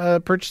them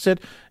purchase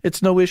it,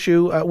 it's no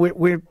issue.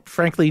 We're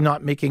frankly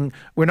not making.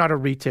 We're not a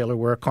retailer.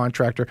 We're a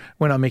contractor.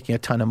 We're not making a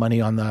ton of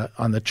money on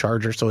the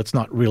charger, so it's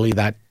not really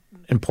that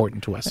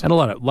important to us. And a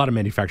lot of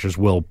manufacturers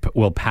will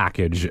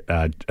package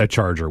a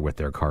charger with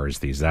their cars.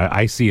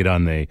 I see it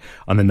on the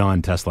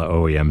non-Tesla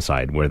OEM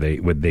side where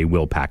they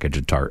will package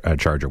a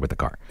charger with the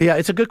car. Yeah,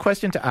 it's a good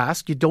question to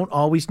ask. You don't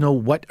always know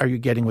what are you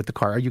getting with the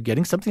car. Are you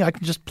getting something I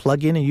can just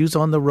plug in and use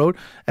on the road?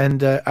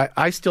 And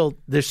I still,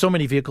 there's so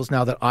many vehicles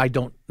now that I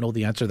don't know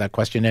the answer to that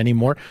question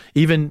anymore.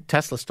 Even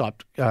Tesla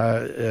stopped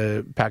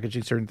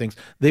packaging certain things.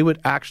 They would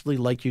actually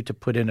like you to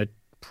put in a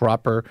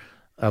proper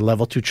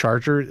level 2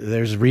 charger.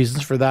 There's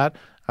reasons for that.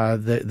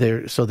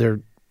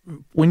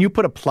 When you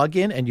put a plug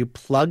in and you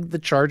plug the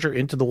charger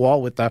into the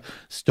wall with a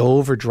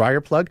stove or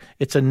dryer plug,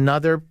 it's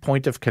another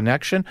point of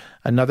connection,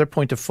 another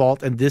point of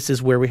fault, and this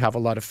is where we have a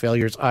lot of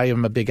failures. I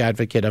am a big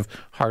advocate of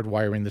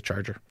hardwiring the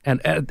charger.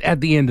 And at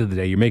the end of the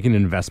day, you're making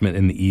an investment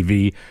in the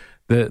EV.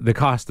 The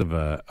cost of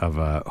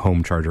a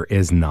home charger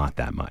is not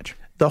that much.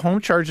 The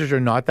home chargers are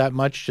not that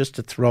much. Just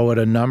to throw out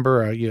a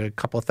number, a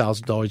couple of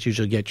 $1,000s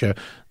usually get you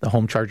the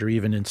home charger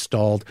even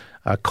installed.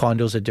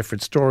 Condos a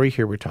different story.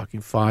 Here we're talking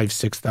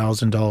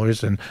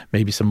 $5,000-$6,000 and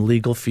maybe some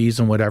legal fees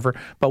and whatever.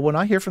 But when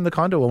I hear from the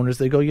condo owners,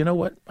 they go, you know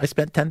what? I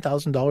spent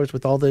 $10,000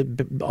 with all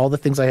the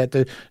things I had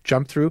to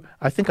jump through.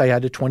 I think I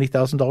added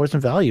 $20,000 in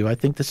value. I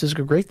think this is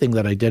a great thing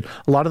that I did.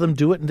 A lot of them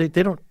do it, and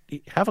they don't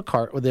have a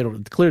car, or they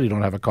clearly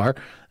don't have a car.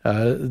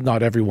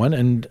 Not everyone,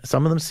 and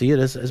some of them see it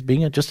as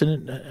being just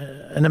an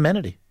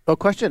amenity. Well,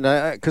 question,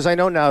 because I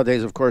know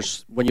nowadays, of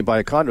course, when you buy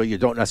a condo, you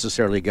don't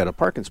necessarily get a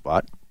parking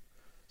spot.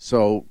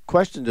 So,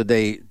 question: do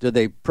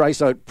they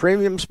price out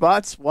premium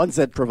spots, ones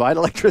that provide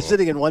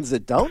electricity and ones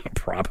that don't?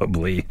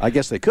 Probably. I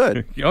guess they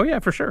could. Oh yeah,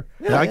 for sure.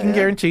 Yeah, I can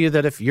guarantee you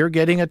that if you're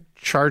getting a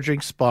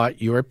charging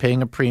spot, you are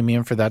paying a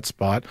premium for that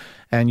spot.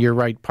 And you're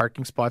right,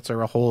 parking spots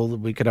are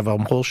we could have a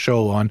whole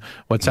show on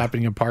what's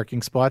happening in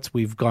parking spots.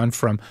 We've gone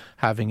from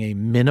having a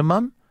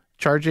minimum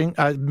charging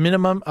in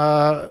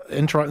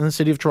the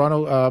city of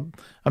Toronto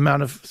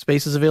amount of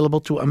spaces available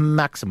to a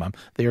maximum.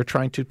 They are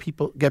trying to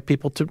get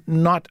people to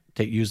not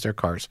use their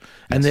cars.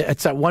 And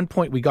it's at one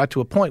point we got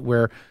to a point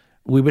where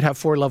we would have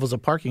 4 levels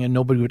of parking and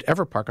nobody would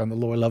ever park on the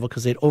lower level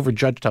because they'd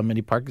overjudged how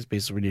many parking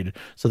spaces were needed.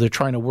 So they're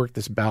trying to work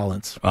this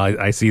balance.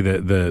 I see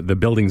the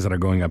buildings that are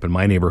going up in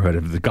my neighborhood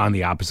have gone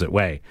the opposite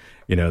way.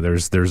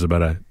 There's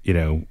about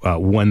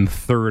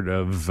 1/3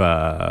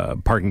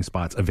 of parking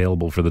spots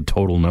available for the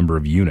total number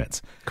of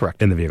units.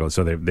 Correct. In the vehicle.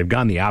 So they've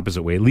gone the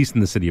opposite way, at least in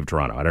the city of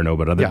Toronto. I don't know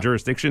about other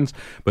jurisdictions,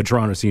 but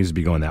Toronto seems to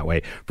be going that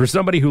way. For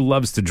somebody who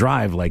loves to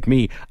drive like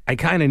me, I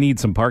kind of need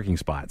some parking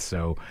spots.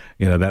 So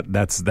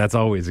that's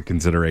always a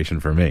consideration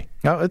for me.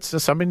 No,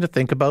 it's something to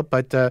think about.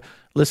 But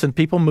listen,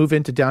 people move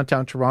into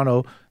downtown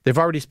Toronto. They've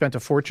already spent a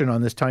fortune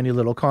on this tiny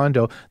little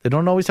condo. They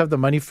don't always have the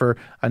money for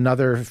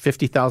another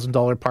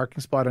 $50,000 parking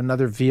spot,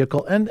 another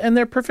vehicle, and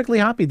they're perfectly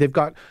happy.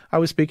 I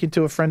was speaking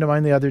to a friend of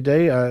mine the other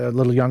day, a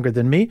little younger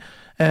than me,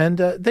 and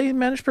they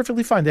manage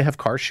perfectly fine. They have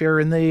car share,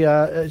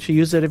 and she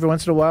uses it every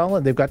once in a while,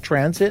 and they've got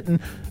transit, and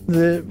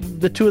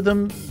the two of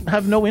them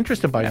have no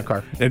interest in buying a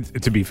car. And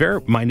to be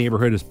fair, my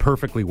neighborhood is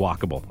perfectly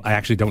walkable. I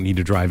actually don't need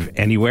to drive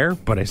anywhere,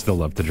 but I still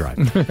love to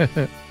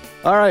drive.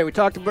 All right, we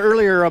talked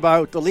earlier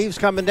about the leaves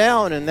coming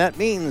down, and that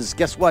means,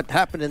 guess what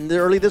happened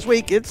early this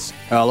week? It's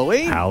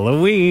Halloween.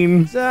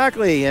 Halloween.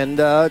 Exactly, and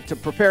to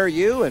prepare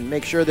you and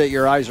make sure that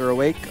your eyes are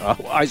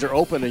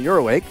open and you're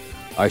awake,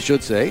 I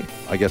should say.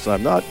 I guess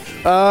I'm not.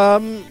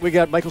 We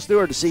got Michael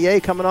Stewart, the CA,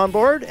 coming on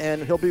board,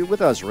 and he'll be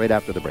with us right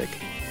after the break.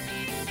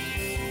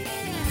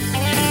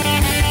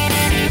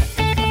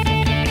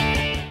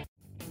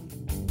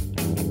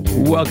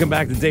 Welcome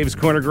back to Dave's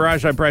Corner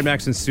Garage. I'm Brian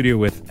Max in studio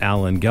with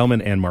Alan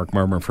Gelman and Mark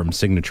Marmer from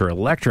Signature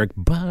Electric,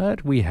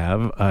 but we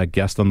have a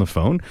guest on the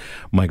phone,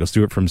 Michael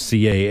Stewart from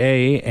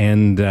CAA,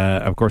 and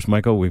of course,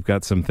 Michael, we've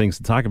got some things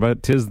to talk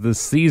about. 'Tis the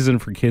season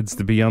for kids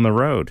to be on the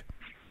road.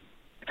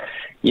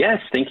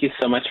 Yes, thank you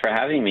so much for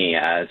having me.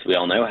 As we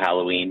all know,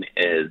 Halloween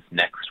is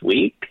next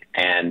week,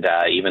 and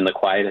even the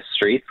quietest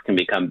streets can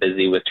become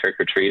busy with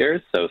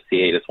trick-or-treaters, so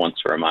CAA just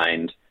wants to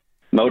remind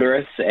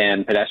motorists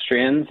and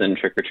pedestrians and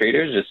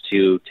trick-or-treaters just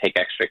to take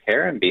extra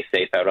care and be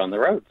safe out on the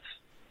roads.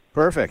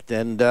 Perfect.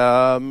 And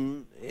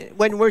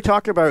when we're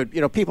talking about,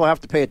 people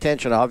have to pay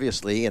attention,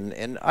 obviously,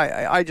 and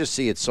I just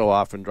see it so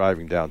often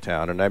driving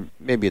downtown, and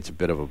maybe it's a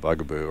bit of a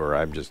bugaboo, or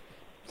I'm just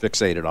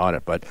fixated on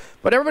it, but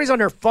everybody's on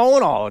their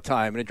phone all the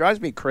time, and it drives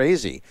me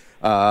crazy.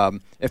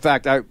 In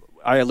fact,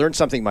 I learned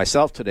something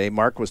myself today.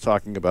 Mark was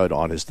talking about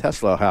on his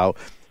Tesla how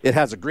it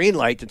has a green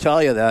light to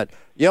tell you that,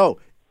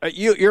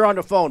 you're on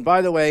the phone.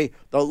 By the way,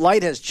 the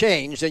light has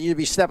changed, and you'd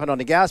be stepping on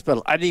the gas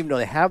pedal. I didn't even know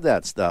they have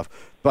that stuff.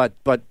 But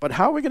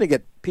how are we going to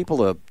get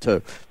people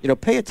to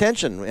pay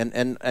attention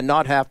and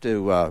not have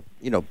to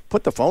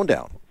put the phone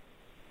down?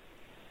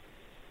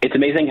 It's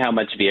amazing how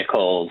much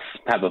vehicles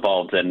have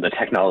evolved and the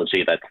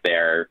technology that's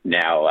there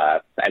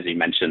now, as you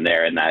mentioned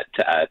there in that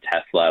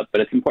Tesla.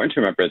 But it's important to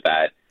remember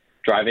that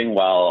driving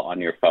while on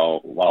your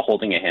phone, while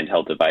holding a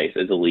handheld device,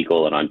 is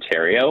illegal in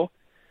Ontario.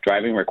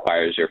 Driving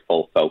requires your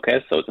full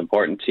focus, so it's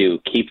important to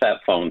keep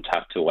that phone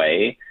tucked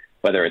away,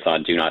 whether it's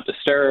on Do Not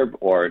Disturb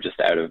or just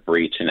out of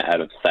reach and out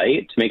of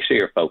sight, to make sure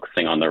you're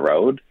focusing on the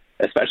road,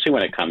 especially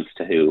when it comes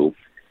to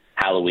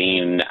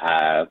Halloween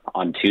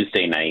on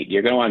Tuesday night.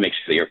 You're going to want to make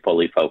sure that you're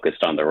fully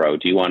focused on the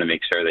road. You want to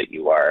make sure that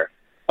you are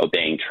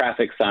obeying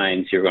traffic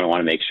signs. You're going to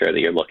want to make sure that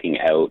you're looking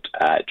out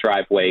at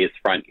driveways,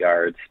 front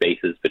yards,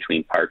 spaces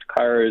between parked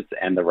cars,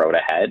 and the road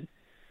ahead,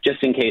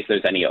 just in case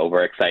there's any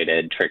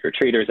overexcited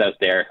trick-or-treaters out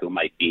there who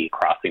might be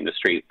crossing the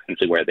street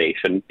potentially where they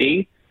shouldn't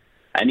be.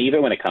 And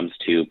even when it comes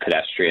to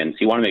pedestrians,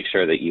 you want to make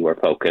sure that you are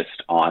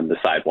focused on the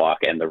sidewalk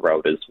and the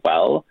road as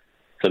well.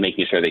 So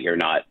making sure that you're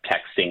not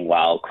texting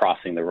while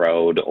crossing the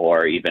road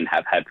or even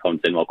have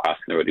headphones in while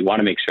crossing the road. You want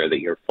to make sure that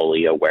you're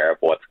fully aware of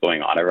what's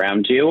going on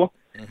around you.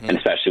 Mm-hmm. And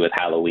especially with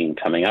Halloween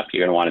coming up,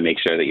 you're going to want to make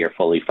sure that you're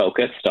fully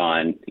focused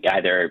on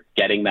either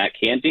getting that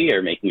candy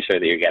or making sure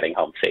that you're getting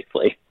home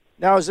safely.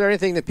 Now, is there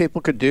anything that people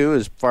could do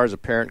as far as a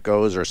parent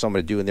goes, or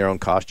somebody doing their own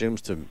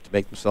costumes to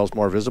make themselves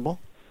more visible?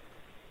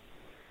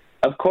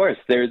 Of course.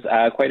 There's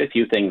quite a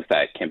few things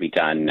that can be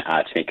done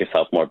to make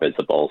yourself more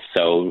visible.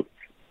 So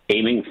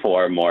aiming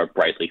for more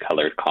brightly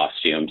colored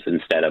costumes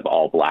instead of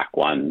all black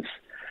ones.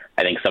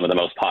 I think some of the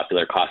most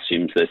popular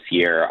costumes this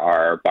year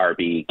are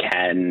Barbie,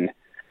 Ken.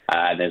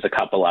 There's a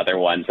couple other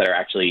ones that are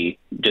actually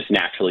just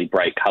naturally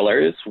bright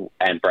colors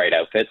and bright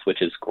outfits,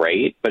 which is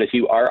great. But if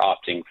you are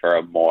opting for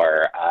a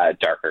more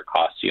darker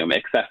costume,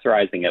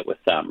 accessorizing it with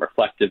some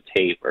reflective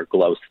tape or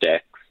glow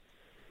sticks,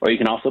 or you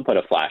can also put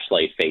a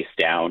flashlight face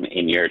down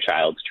in your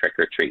child's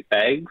trick-or-treat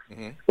bags,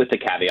 with the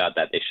caveat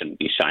that they shouldn't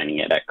be shining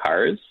it at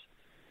cars.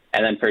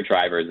 And then for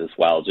drivers as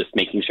well, just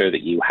making sure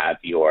that you have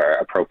your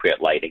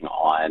appropriate lighting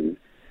on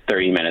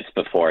 30 minutes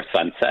before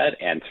sunset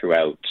and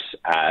throughout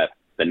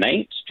the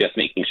night, just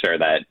making sure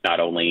that not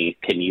only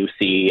can you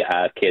see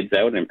kids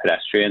out and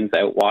pedestrians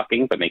out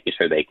walking, but making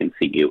sure they can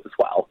see you as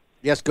well.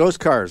 Yes, ghost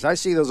cars. I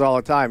see those all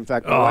the time. In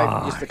fact, my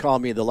wife used to call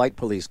me the light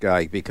police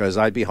guy because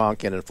I'd be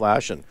honking and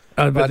flashing.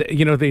 But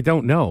they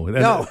don't know.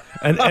 No,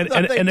 and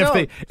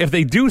if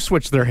they do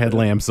switch their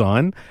headlamps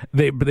on,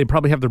 they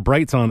probably have their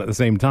brights on at the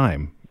same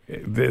time.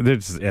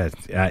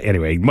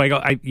 Anyway, Michael,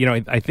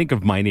 I think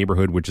of my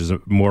neighborhood, which is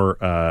more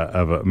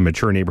of a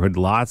mature neighborhood,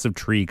 lots of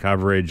tree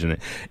coverage, and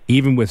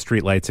even with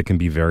street lights, it can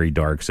be very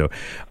dark. So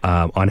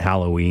on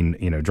Halloween,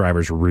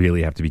 drivers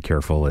really have to be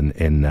careful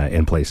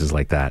in places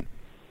like that.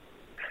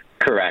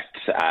 Correct.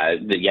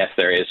 Yes,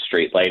 there is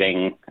street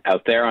lighting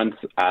out there on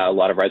a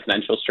lot of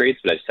residential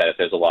streets, but I've said if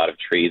there's a lot of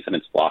trees and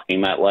it's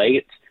blocking that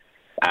light,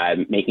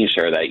 making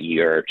sure that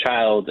your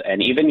child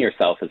and even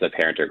yourself as a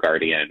parent or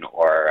guardian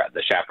or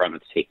the chaperone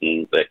that's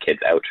taking the kids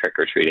out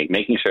trick-or-treating,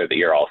 making sure that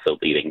you're also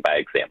leading by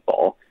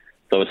example.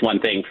 So it's one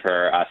thing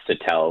for us to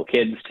tell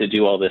kids to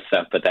do all this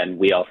stuff, but then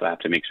we also have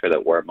to make sure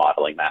that we're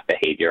modeling that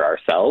behavior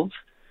ourselves.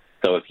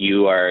 So if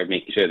you are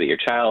making sure that your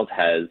child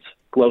has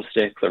glow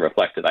sticks or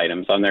reflective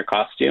items on their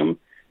costume,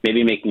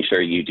 maybe making sure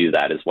you do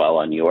that as well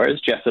on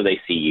yours, just so they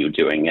see you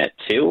doing it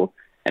too.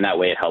 And that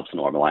way it helps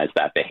normalize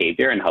that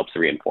behavior and helps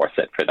reinforce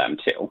it for them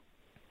too.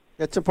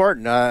 It's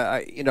important.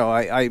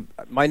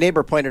 My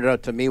neighbor pointed it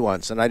out to me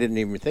once, and I didn't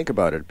even think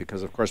about it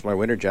because, of course, my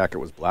winter jacket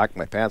was black,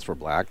 my pants were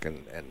black,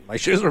 and my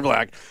shoes were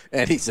black.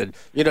 And he said,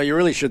 you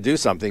really should do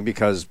something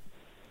because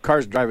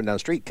cars driving down the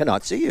street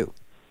cannot see you.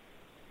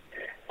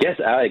 Yes,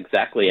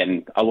 exactly.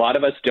 And a lot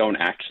of us don't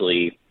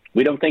actually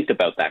we don't think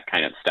about that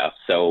kind of stuff.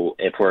 So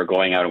if we're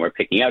going out and we're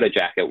picking out a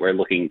jacket, we're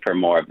looking for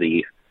more of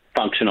the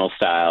functional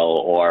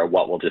style or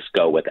what will just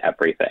go with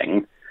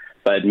everything.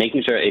 But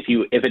making sure if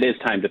it is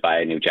time to buy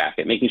a new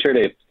jacket, making sure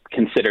to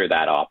consider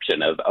that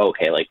option of,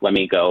 okay, like let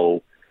me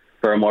go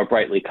for a more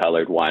brightly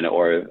colored one,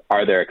 or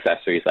are there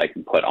accessories I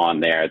can put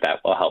on there that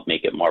will help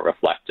make it more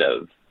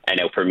reflective? I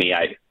know for me,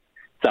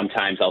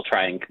 sometimes I'll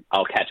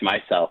catch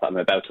myself. I'm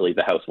about to leave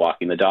the house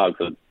walking the dogs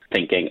and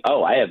thinking,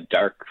 oh, I have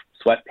dark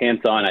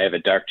sweatpants on. I have a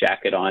dark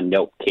jacket on.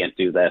 Nope, can't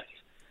do this.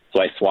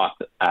 So I swap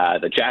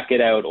the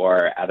jacket out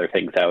or other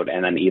things out.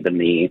 And then even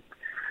the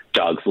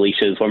dog's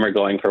leashes when we're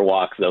going for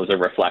walks, those are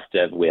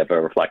reflective. We have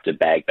a reflective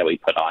bag that we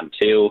put on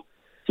too.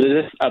 So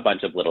there's just a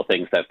bunch of little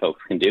things that folks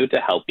can do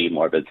to help be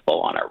more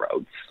visible on our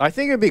roads. I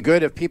think it'd be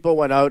good if people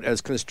went out as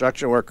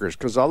construction workers,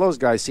 because all those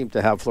guys seem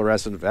to have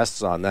fluorescent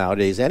vests on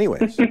nowadays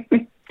anyways.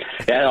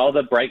 Yeah, all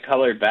the bright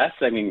colored vests.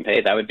 I mean,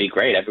 hey, that would be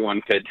great.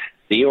 Everyone could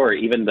see, or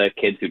even the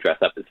kids who dress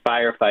up as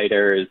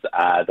firefighters.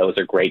 Those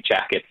are great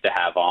jackets to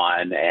have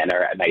on and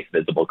are nice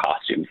visible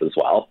costumes as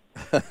well.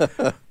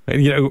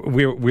 And,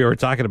 we were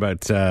talking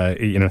about,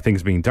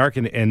 things being dark,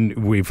 and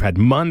we've had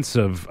months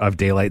of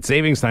daylight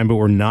savings time, but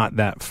we're not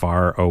that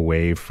far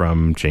away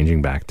from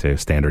changing back to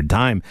standard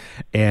time.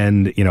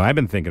 And, I've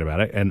been thinking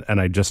about it, and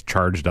I just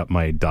charged up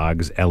my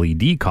dog's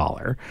LED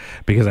collar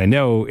because I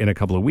know in a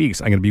couple of weeks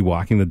I'm going to be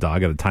walking the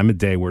dog at a time of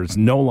day where it's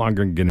no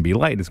longer going to be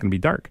light, it's going to be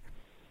dark.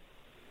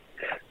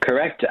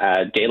 Correct.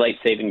 Daylight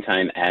saving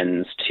time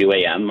ends 2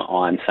 a.m.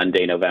 on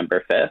Sunday,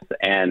 November 5th,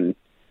 and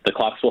the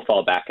clocks will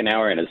fall back an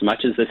hour. And as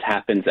much as this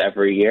happens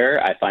every year,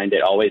 I find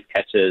it always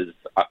catches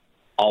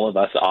all of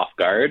us off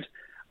guard.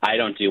 I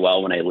don't do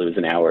well when I lose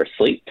an hour of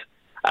sleep.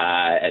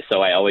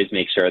 So I always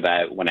make sure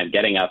that when I'm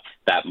getting up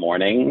that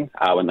morning,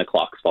 when the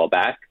clocks fall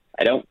back,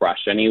 I don't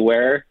rush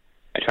anywhere.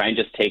 I try and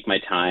just take my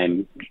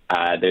time.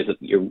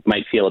 You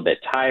might feel a bit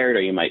tired,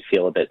 or you might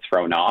feel a bit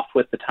thrown off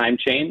with the time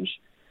change.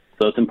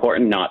 So it's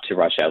important not to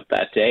rush out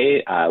that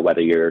day, whether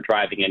you're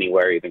driving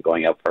anywhere, even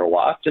going out for a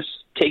walk. Just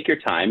take your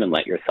time and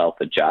let yourself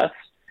adjust.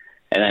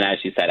 And then, as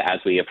you said, as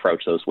we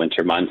approach those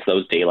winter months,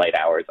 those daylight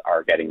hours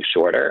are getting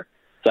shorter.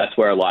 So that's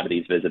where a lot of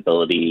these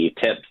visibility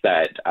tips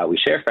that we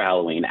share for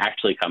Halloween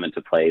actually come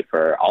into play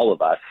for all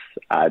of us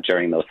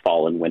during those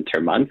fall and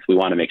winter months. We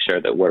want to make sure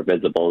that we're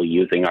visible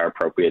using our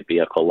appropriate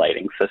vehicle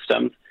lighting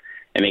systems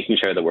and making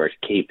sure that we're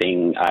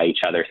keeping each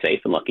other safe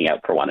and looking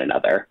out for one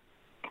another.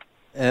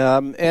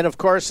 And, of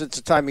course, it's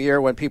a time of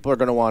year when people are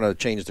going to want to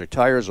change their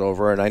tires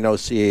over, and I know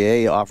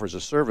CAA offers a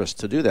service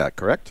to do that,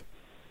 correct?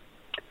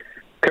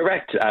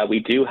 Correct. We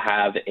do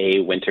have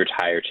a winter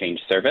tire change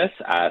service.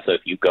 So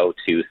if you go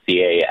to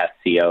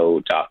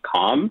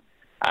casco.com,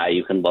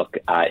 you can look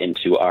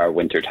into our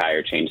winter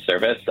tire change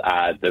service.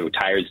 The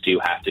tires do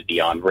have to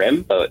be on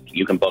rim, but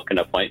you can book an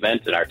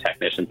appointment, and our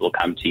technicians will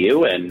come to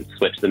you and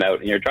switch them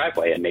out in your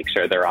driveway and make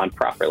sure they're on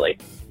properly.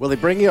 Will they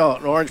bring you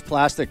an orange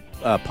plastic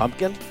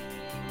pumpkin?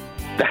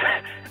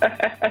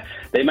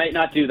 They might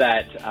not do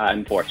that,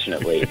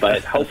 unfortunately,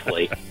 but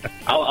hopefully.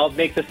 I'll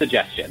make the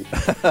suggestion.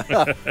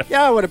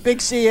 Yeah, with a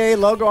big CA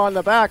logo on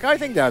the back. I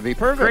think that would be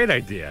perfect. Great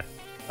idea.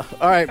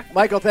 All right,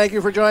 Michael, thank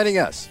you for joining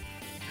us.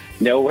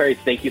 No worries.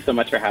 Thank you so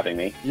much for having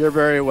me. You're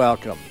very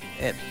welcome.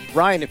 And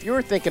Ryan, if you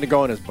were thinking of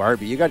going as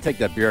Barbie, you got to take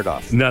that beard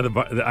off. No,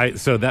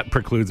 so that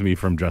precludes me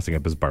from dressing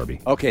up as Barbie.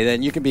 Okay,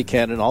 then you can be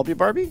Ken and I'll be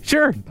Barbie?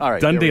 Sure. All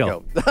right, done there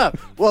deal. We go.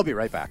 We'll be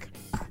right back.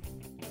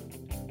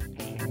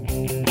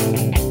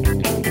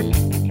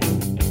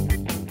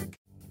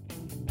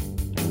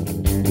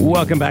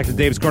 Welcome back to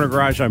Dave's Corner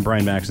Garage. I'm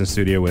Brian Max in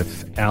studio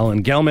with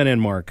Alan Gelman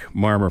and Mark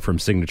Marmer from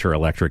Signature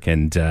Electric.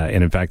 And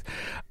in fact,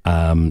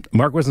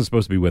 Mark wasn't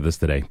supposed to be with us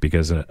today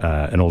because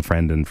an old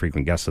friend and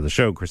frequent guest of the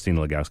show,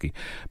 Christina Legowski,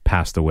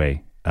 passed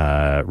away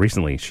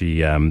recently.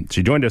 She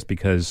joined us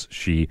because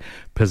she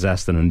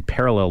possessed an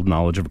unparalleled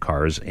knowledge of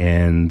cars,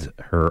 and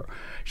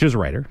she was a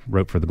writer,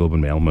 wrote for the Globe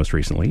and Mail most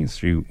recently.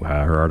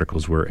 Her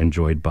articles were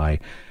enjoyed by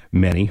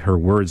many. Her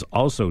words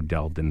also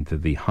delved into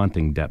the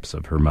haunting depths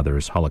of her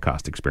mother's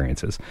Holocaust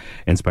experiences,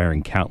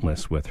 inspiring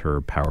countless with her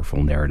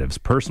powerful narratives.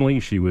 Personally,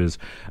 she was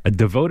a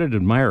devoted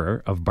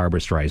admirer of Barbra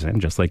Streisand,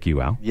 just like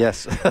you, Al.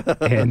 Yes.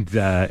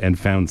 and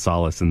found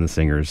solace in the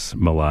singer's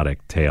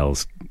melodic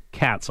tales.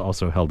 Cats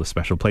also held a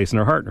special place in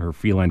her heart, and her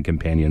feline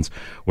companions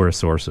were a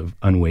source of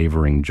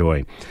unwavering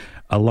joy.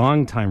 A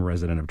longtime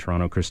resident of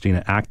Toronto,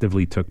 Christina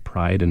actively took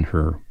pride in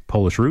her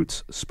Polish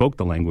roots, spoke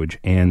the language,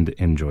 and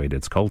enjoyed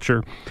its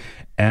culture.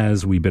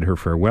 As we bid her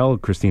farewell,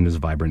 Christina's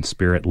vibrant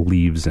spirit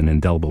leaves an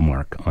indelible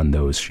mark on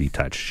those she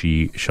touched.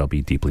 She shall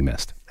be deeply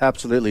missed.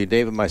 Absolutely.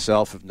 Dave and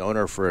myself have known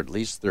her for at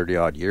least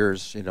 30-odd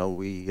years. You know,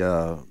 we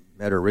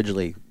met her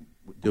originally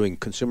doing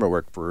consumer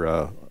work for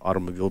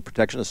Automobile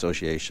Protection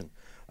Association.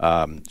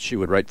 She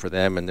would write for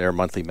them in their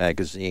monthly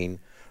magazine.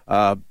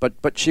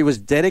 But she was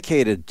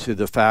dedicated to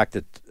the fact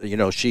that, you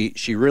know,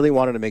 she really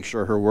wanted to make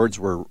sure her words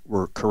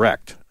were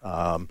correct.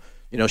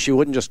 she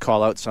wouldn't just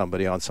call out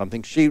somebody on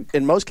something.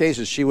 In most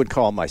cases, she would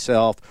call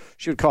myself.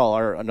 She would call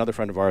another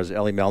friend of ours,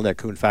 Ellie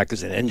Melnick, who in fact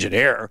is an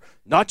engineer,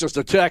 not just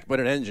a tech, but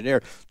an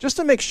engineer, just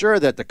to make sure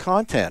that the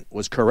content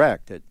was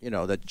correct.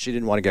 That she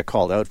didn't want to get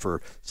called out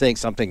for saying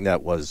something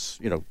that was,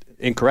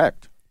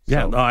 incorrect.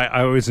 Yeah, no,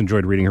 I always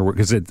enjoyed reading her work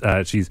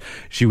because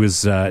she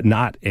was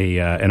not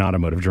an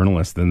automotive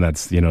journalist, and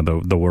that's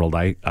the world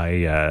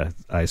I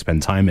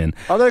spend time in.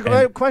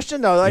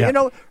 Question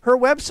though, her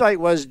website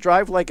was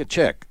 "Drive Like a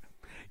Chick."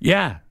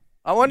 Yeah,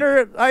 I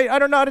wonder. I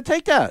don't know how to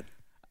take that.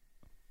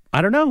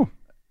 I don't know.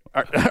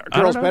 Are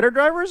girls better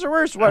drivers or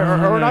worse?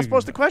 Are we not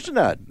supposed to question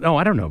that? No,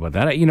 I don't know about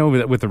that.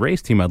 With the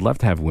race team, I'd love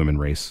to have women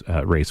race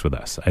with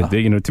us.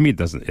 To me, it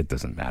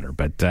doesn't matter.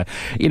 But I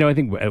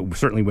think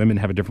certainly women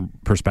have a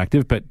different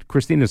perspective. But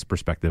Christina's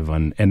perspective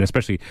and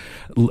especially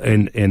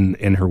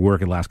in her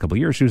work in the last couple of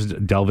years, she was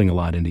delving a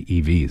lot into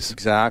EVs,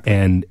 exactly,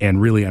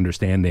 and really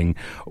understanding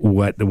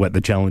what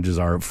the challenges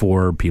are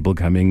for people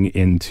coming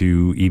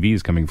into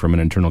EVs, coming from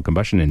an internal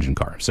combustion engine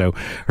car. So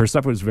her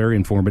stuff was very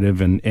informative,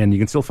 and you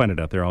can still find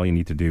it out there. All you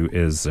need to do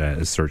is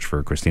search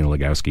for Christina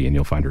Legowski, and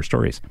you'll find her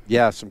stories.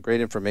 Yeah, some great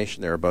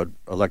information there about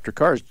electric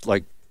cars,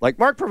 like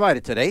Mark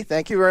provided today.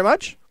 Thank you very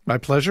much. My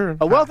pleasure.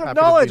 A wealth of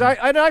knowledge.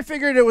 I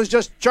figured it was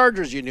just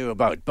chargers you knew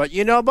about, but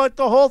you know about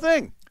the whole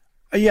thing.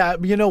 Yeah,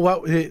 you know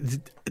what?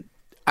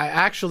 I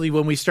actually,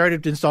 when we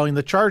started installing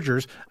the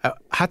chargers,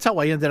 that's how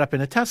I ended up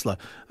in a Tesla.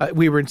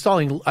 We were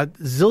installing a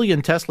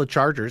zillion Tesla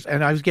chargers,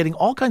 and I was getting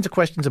all kinds of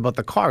questions about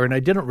the car, and I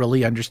didn't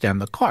really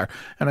understand the car.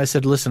 And I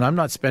said, listen, I'm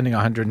not spending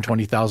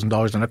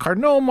 $120,000 on a car.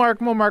 No, Mark,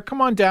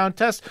 come on down.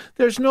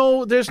 There's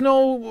no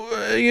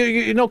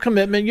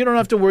commitment. You don't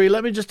have to worry.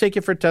 Let me just take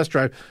you for a test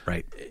drive.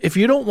 Right. If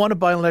you don't want to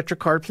buy an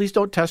electric car, please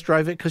don't test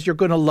drive it because you're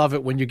going to love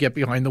it when you get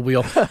behind the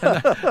wheel.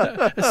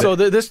 So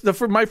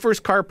my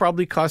first car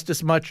probably cost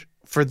as much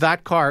for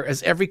that car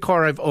as every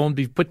car I've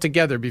owned put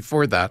together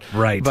before that.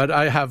 Right. But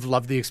I have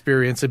loved the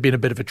experience. It's been a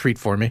bit of a treat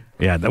for me.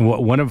 Yeah.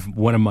 One of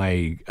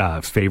my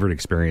favorite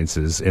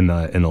experiences in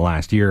the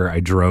last year, I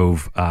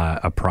drove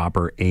a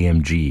proper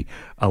AMG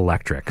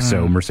electric.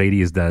 So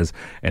Mercedes does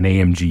an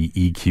AMG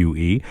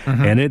EQE,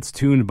 and it's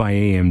tuned by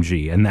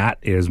AMG, and that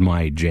is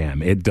my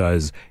jam. It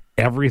does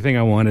everything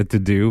I want it to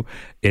do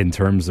in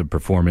terms of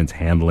performance,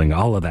 handling,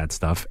 all of that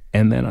stuff.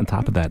 And then on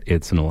top of that,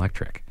 it's an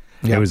electric.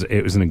 Yeah. It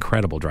was an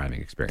incredible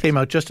driving experience. Came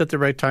out just at the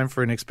right time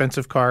for an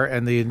expensive car,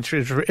 and the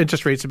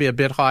interest rates would be a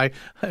bit high.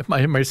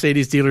 My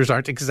Mercedes dealers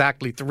aren't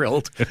exactly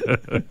thrilled.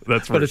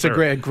 That's but it's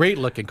sure. a great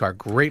looking car.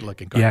 Great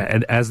looking car. Yeah,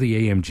 and as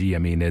the AMG, I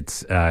mean,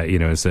 it's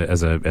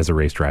as a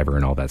race driver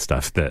and all that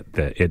stuff, that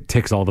it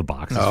ticks all the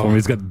boxes for me.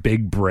 It's got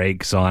big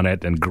brakes on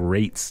it and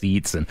great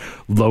seats and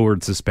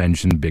lowered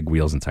suspension, big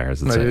wheels and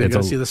tires.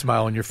 It's see the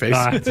smile on your face.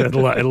 It's a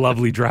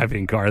lovely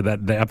driving car.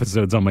 That the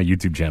episode's on my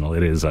YouTube channel.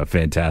 It is a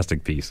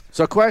fantastic piece.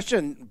 So, question.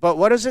 But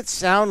what does it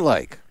sound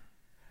like?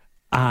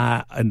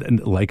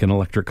 Like an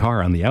electric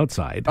car on the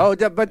outside. Oh,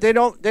 but they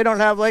don't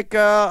have like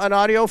an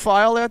audio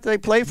file that they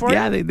play for you?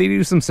 Yeah, they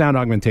do some sound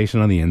augmentation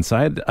on the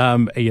inside.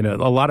 A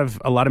lot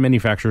of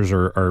manufacturers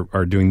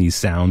are doing these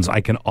sounds.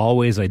 I can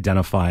always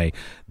identify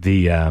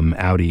the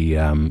Audi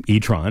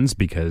e-trons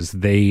because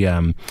they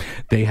have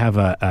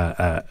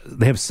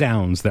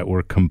sounds that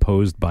were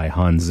composed by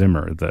Hans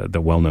Zimmer,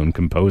 the well-known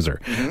composer.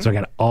 So I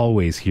can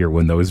always hear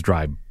when those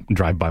drive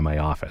by my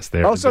office.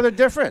 So they're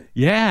different.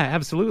 Yeah,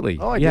 absolutely.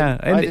 Oh, I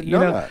didn't know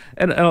that.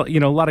 And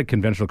a lot of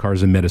conventional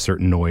cars emit a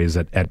certain noise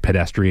at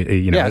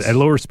pedestrian, yes. at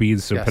lower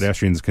speeds, so yes.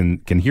 pedestrians can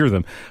hear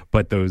them.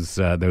 But those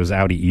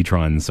Audi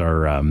e-trons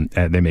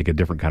are they make a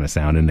different kind of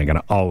sound, and they're going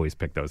to always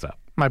pick those up.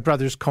 My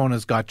brother's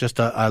Kona's got just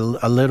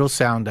a little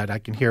sound that I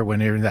can hear when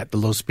they're at the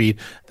low speed.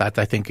 That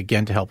I think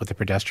again to help with the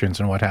pedestrians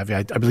and what have you.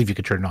 I believe you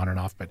could turn it on and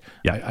off, but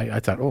yeah.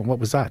 I thought, what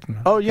was that?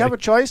 Oh, you have a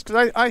choice?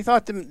 Because I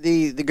thought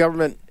the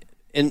government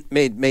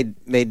made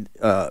it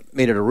a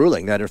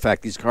ruling that in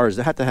fact these cars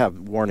they had to have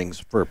warnings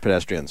for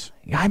pedestrians.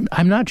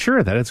 I'm not sure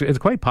of that. It's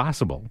quite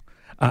possible.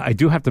 I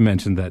do have to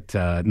mention that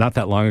not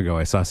that long ago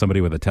I saw somebody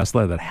with a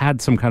Tesla that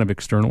had some kind of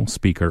external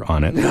speaker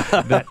on it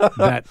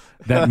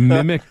that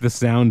mimicked the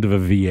sound of a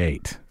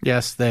V8.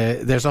 Yes,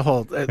 there's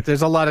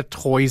a lot of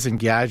toys and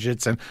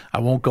gadgets, and I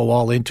won't go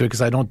all into it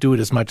because I don't do it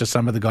as much as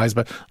some of the guys,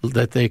 but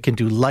that they can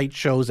do light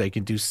shows, they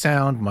can do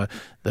sound.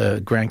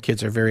 The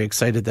grandkids are very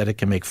excited that it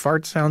can make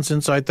fart sounds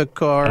inside the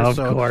car. Of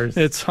course.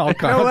 It's all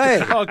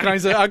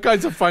kinds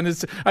of fun.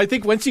 I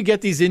think once you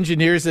get these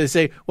engineers, they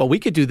say, well, we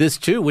could do this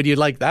too. Would you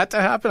like that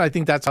to happen? I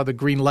think that's how the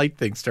green light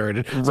thing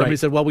started. Right. Somebody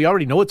said, well, we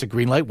already know it's a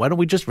green light. Why don't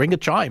we just ring a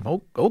chime?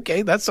 Oh,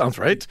 okay, that sounds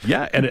right.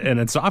 Yeah, and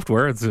it's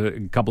software. It's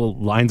a couple of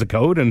lines of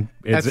code, and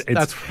that's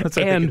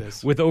and it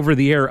is. With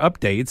over-the-air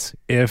updates,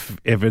 if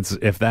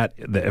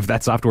that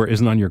software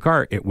isn't on your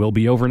car, it will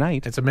be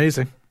overnight. It's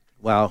amazing.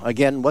 Wow.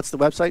 Again, what's the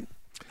website?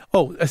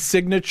 Oh,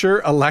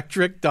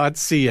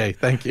 signatureelectric.ca.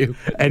 Thank you.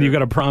 And you've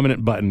got a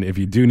prominent button. If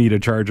you do need a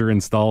charger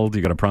installed,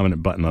 you've got a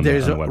prominent button on the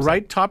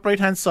website. Top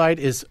right-hand side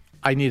is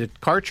I need a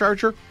car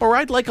charger or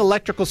I'd like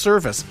electrical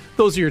service.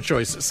 Those are your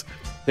choices.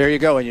 There you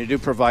go, and you do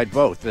provide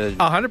both.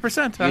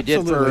 100%. You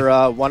did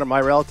for one of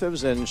my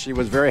relatives, and she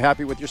was very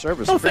happy with your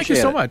service. Oh, thank you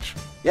so it. much.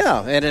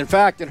 Yeah, and in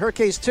fact, in her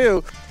case,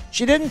 too,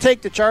 she didn't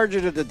take the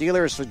charger that the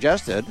dealer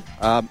suggested.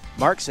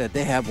 Mark said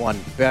they have one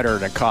better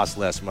that costs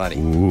less money.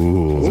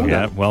 Ooh.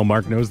 Yeah, well,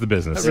 Mark knows the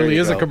business. That really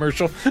is a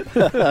commercial.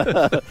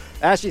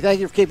 Ashley, thank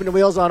you for keeping the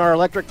wheels on our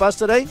electric bus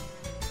today.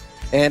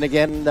 And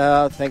again,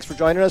 thanks for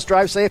joining us.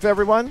 Drive safe,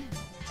 everyone.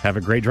 Have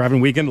a great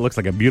driving weekend. It looks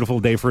like a beautiful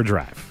day for a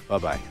drive.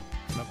 Bye-bye.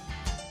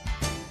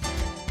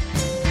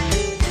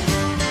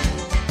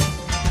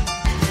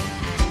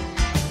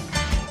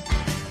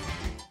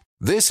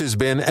 This has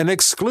been an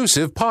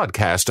exclusive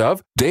podcast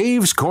of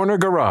Dave's Corner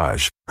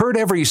Garage. Heard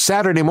every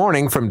Saturday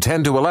morning from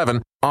 10 to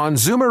 11 on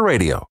Zoomer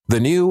Radio, the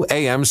new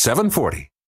AM 740.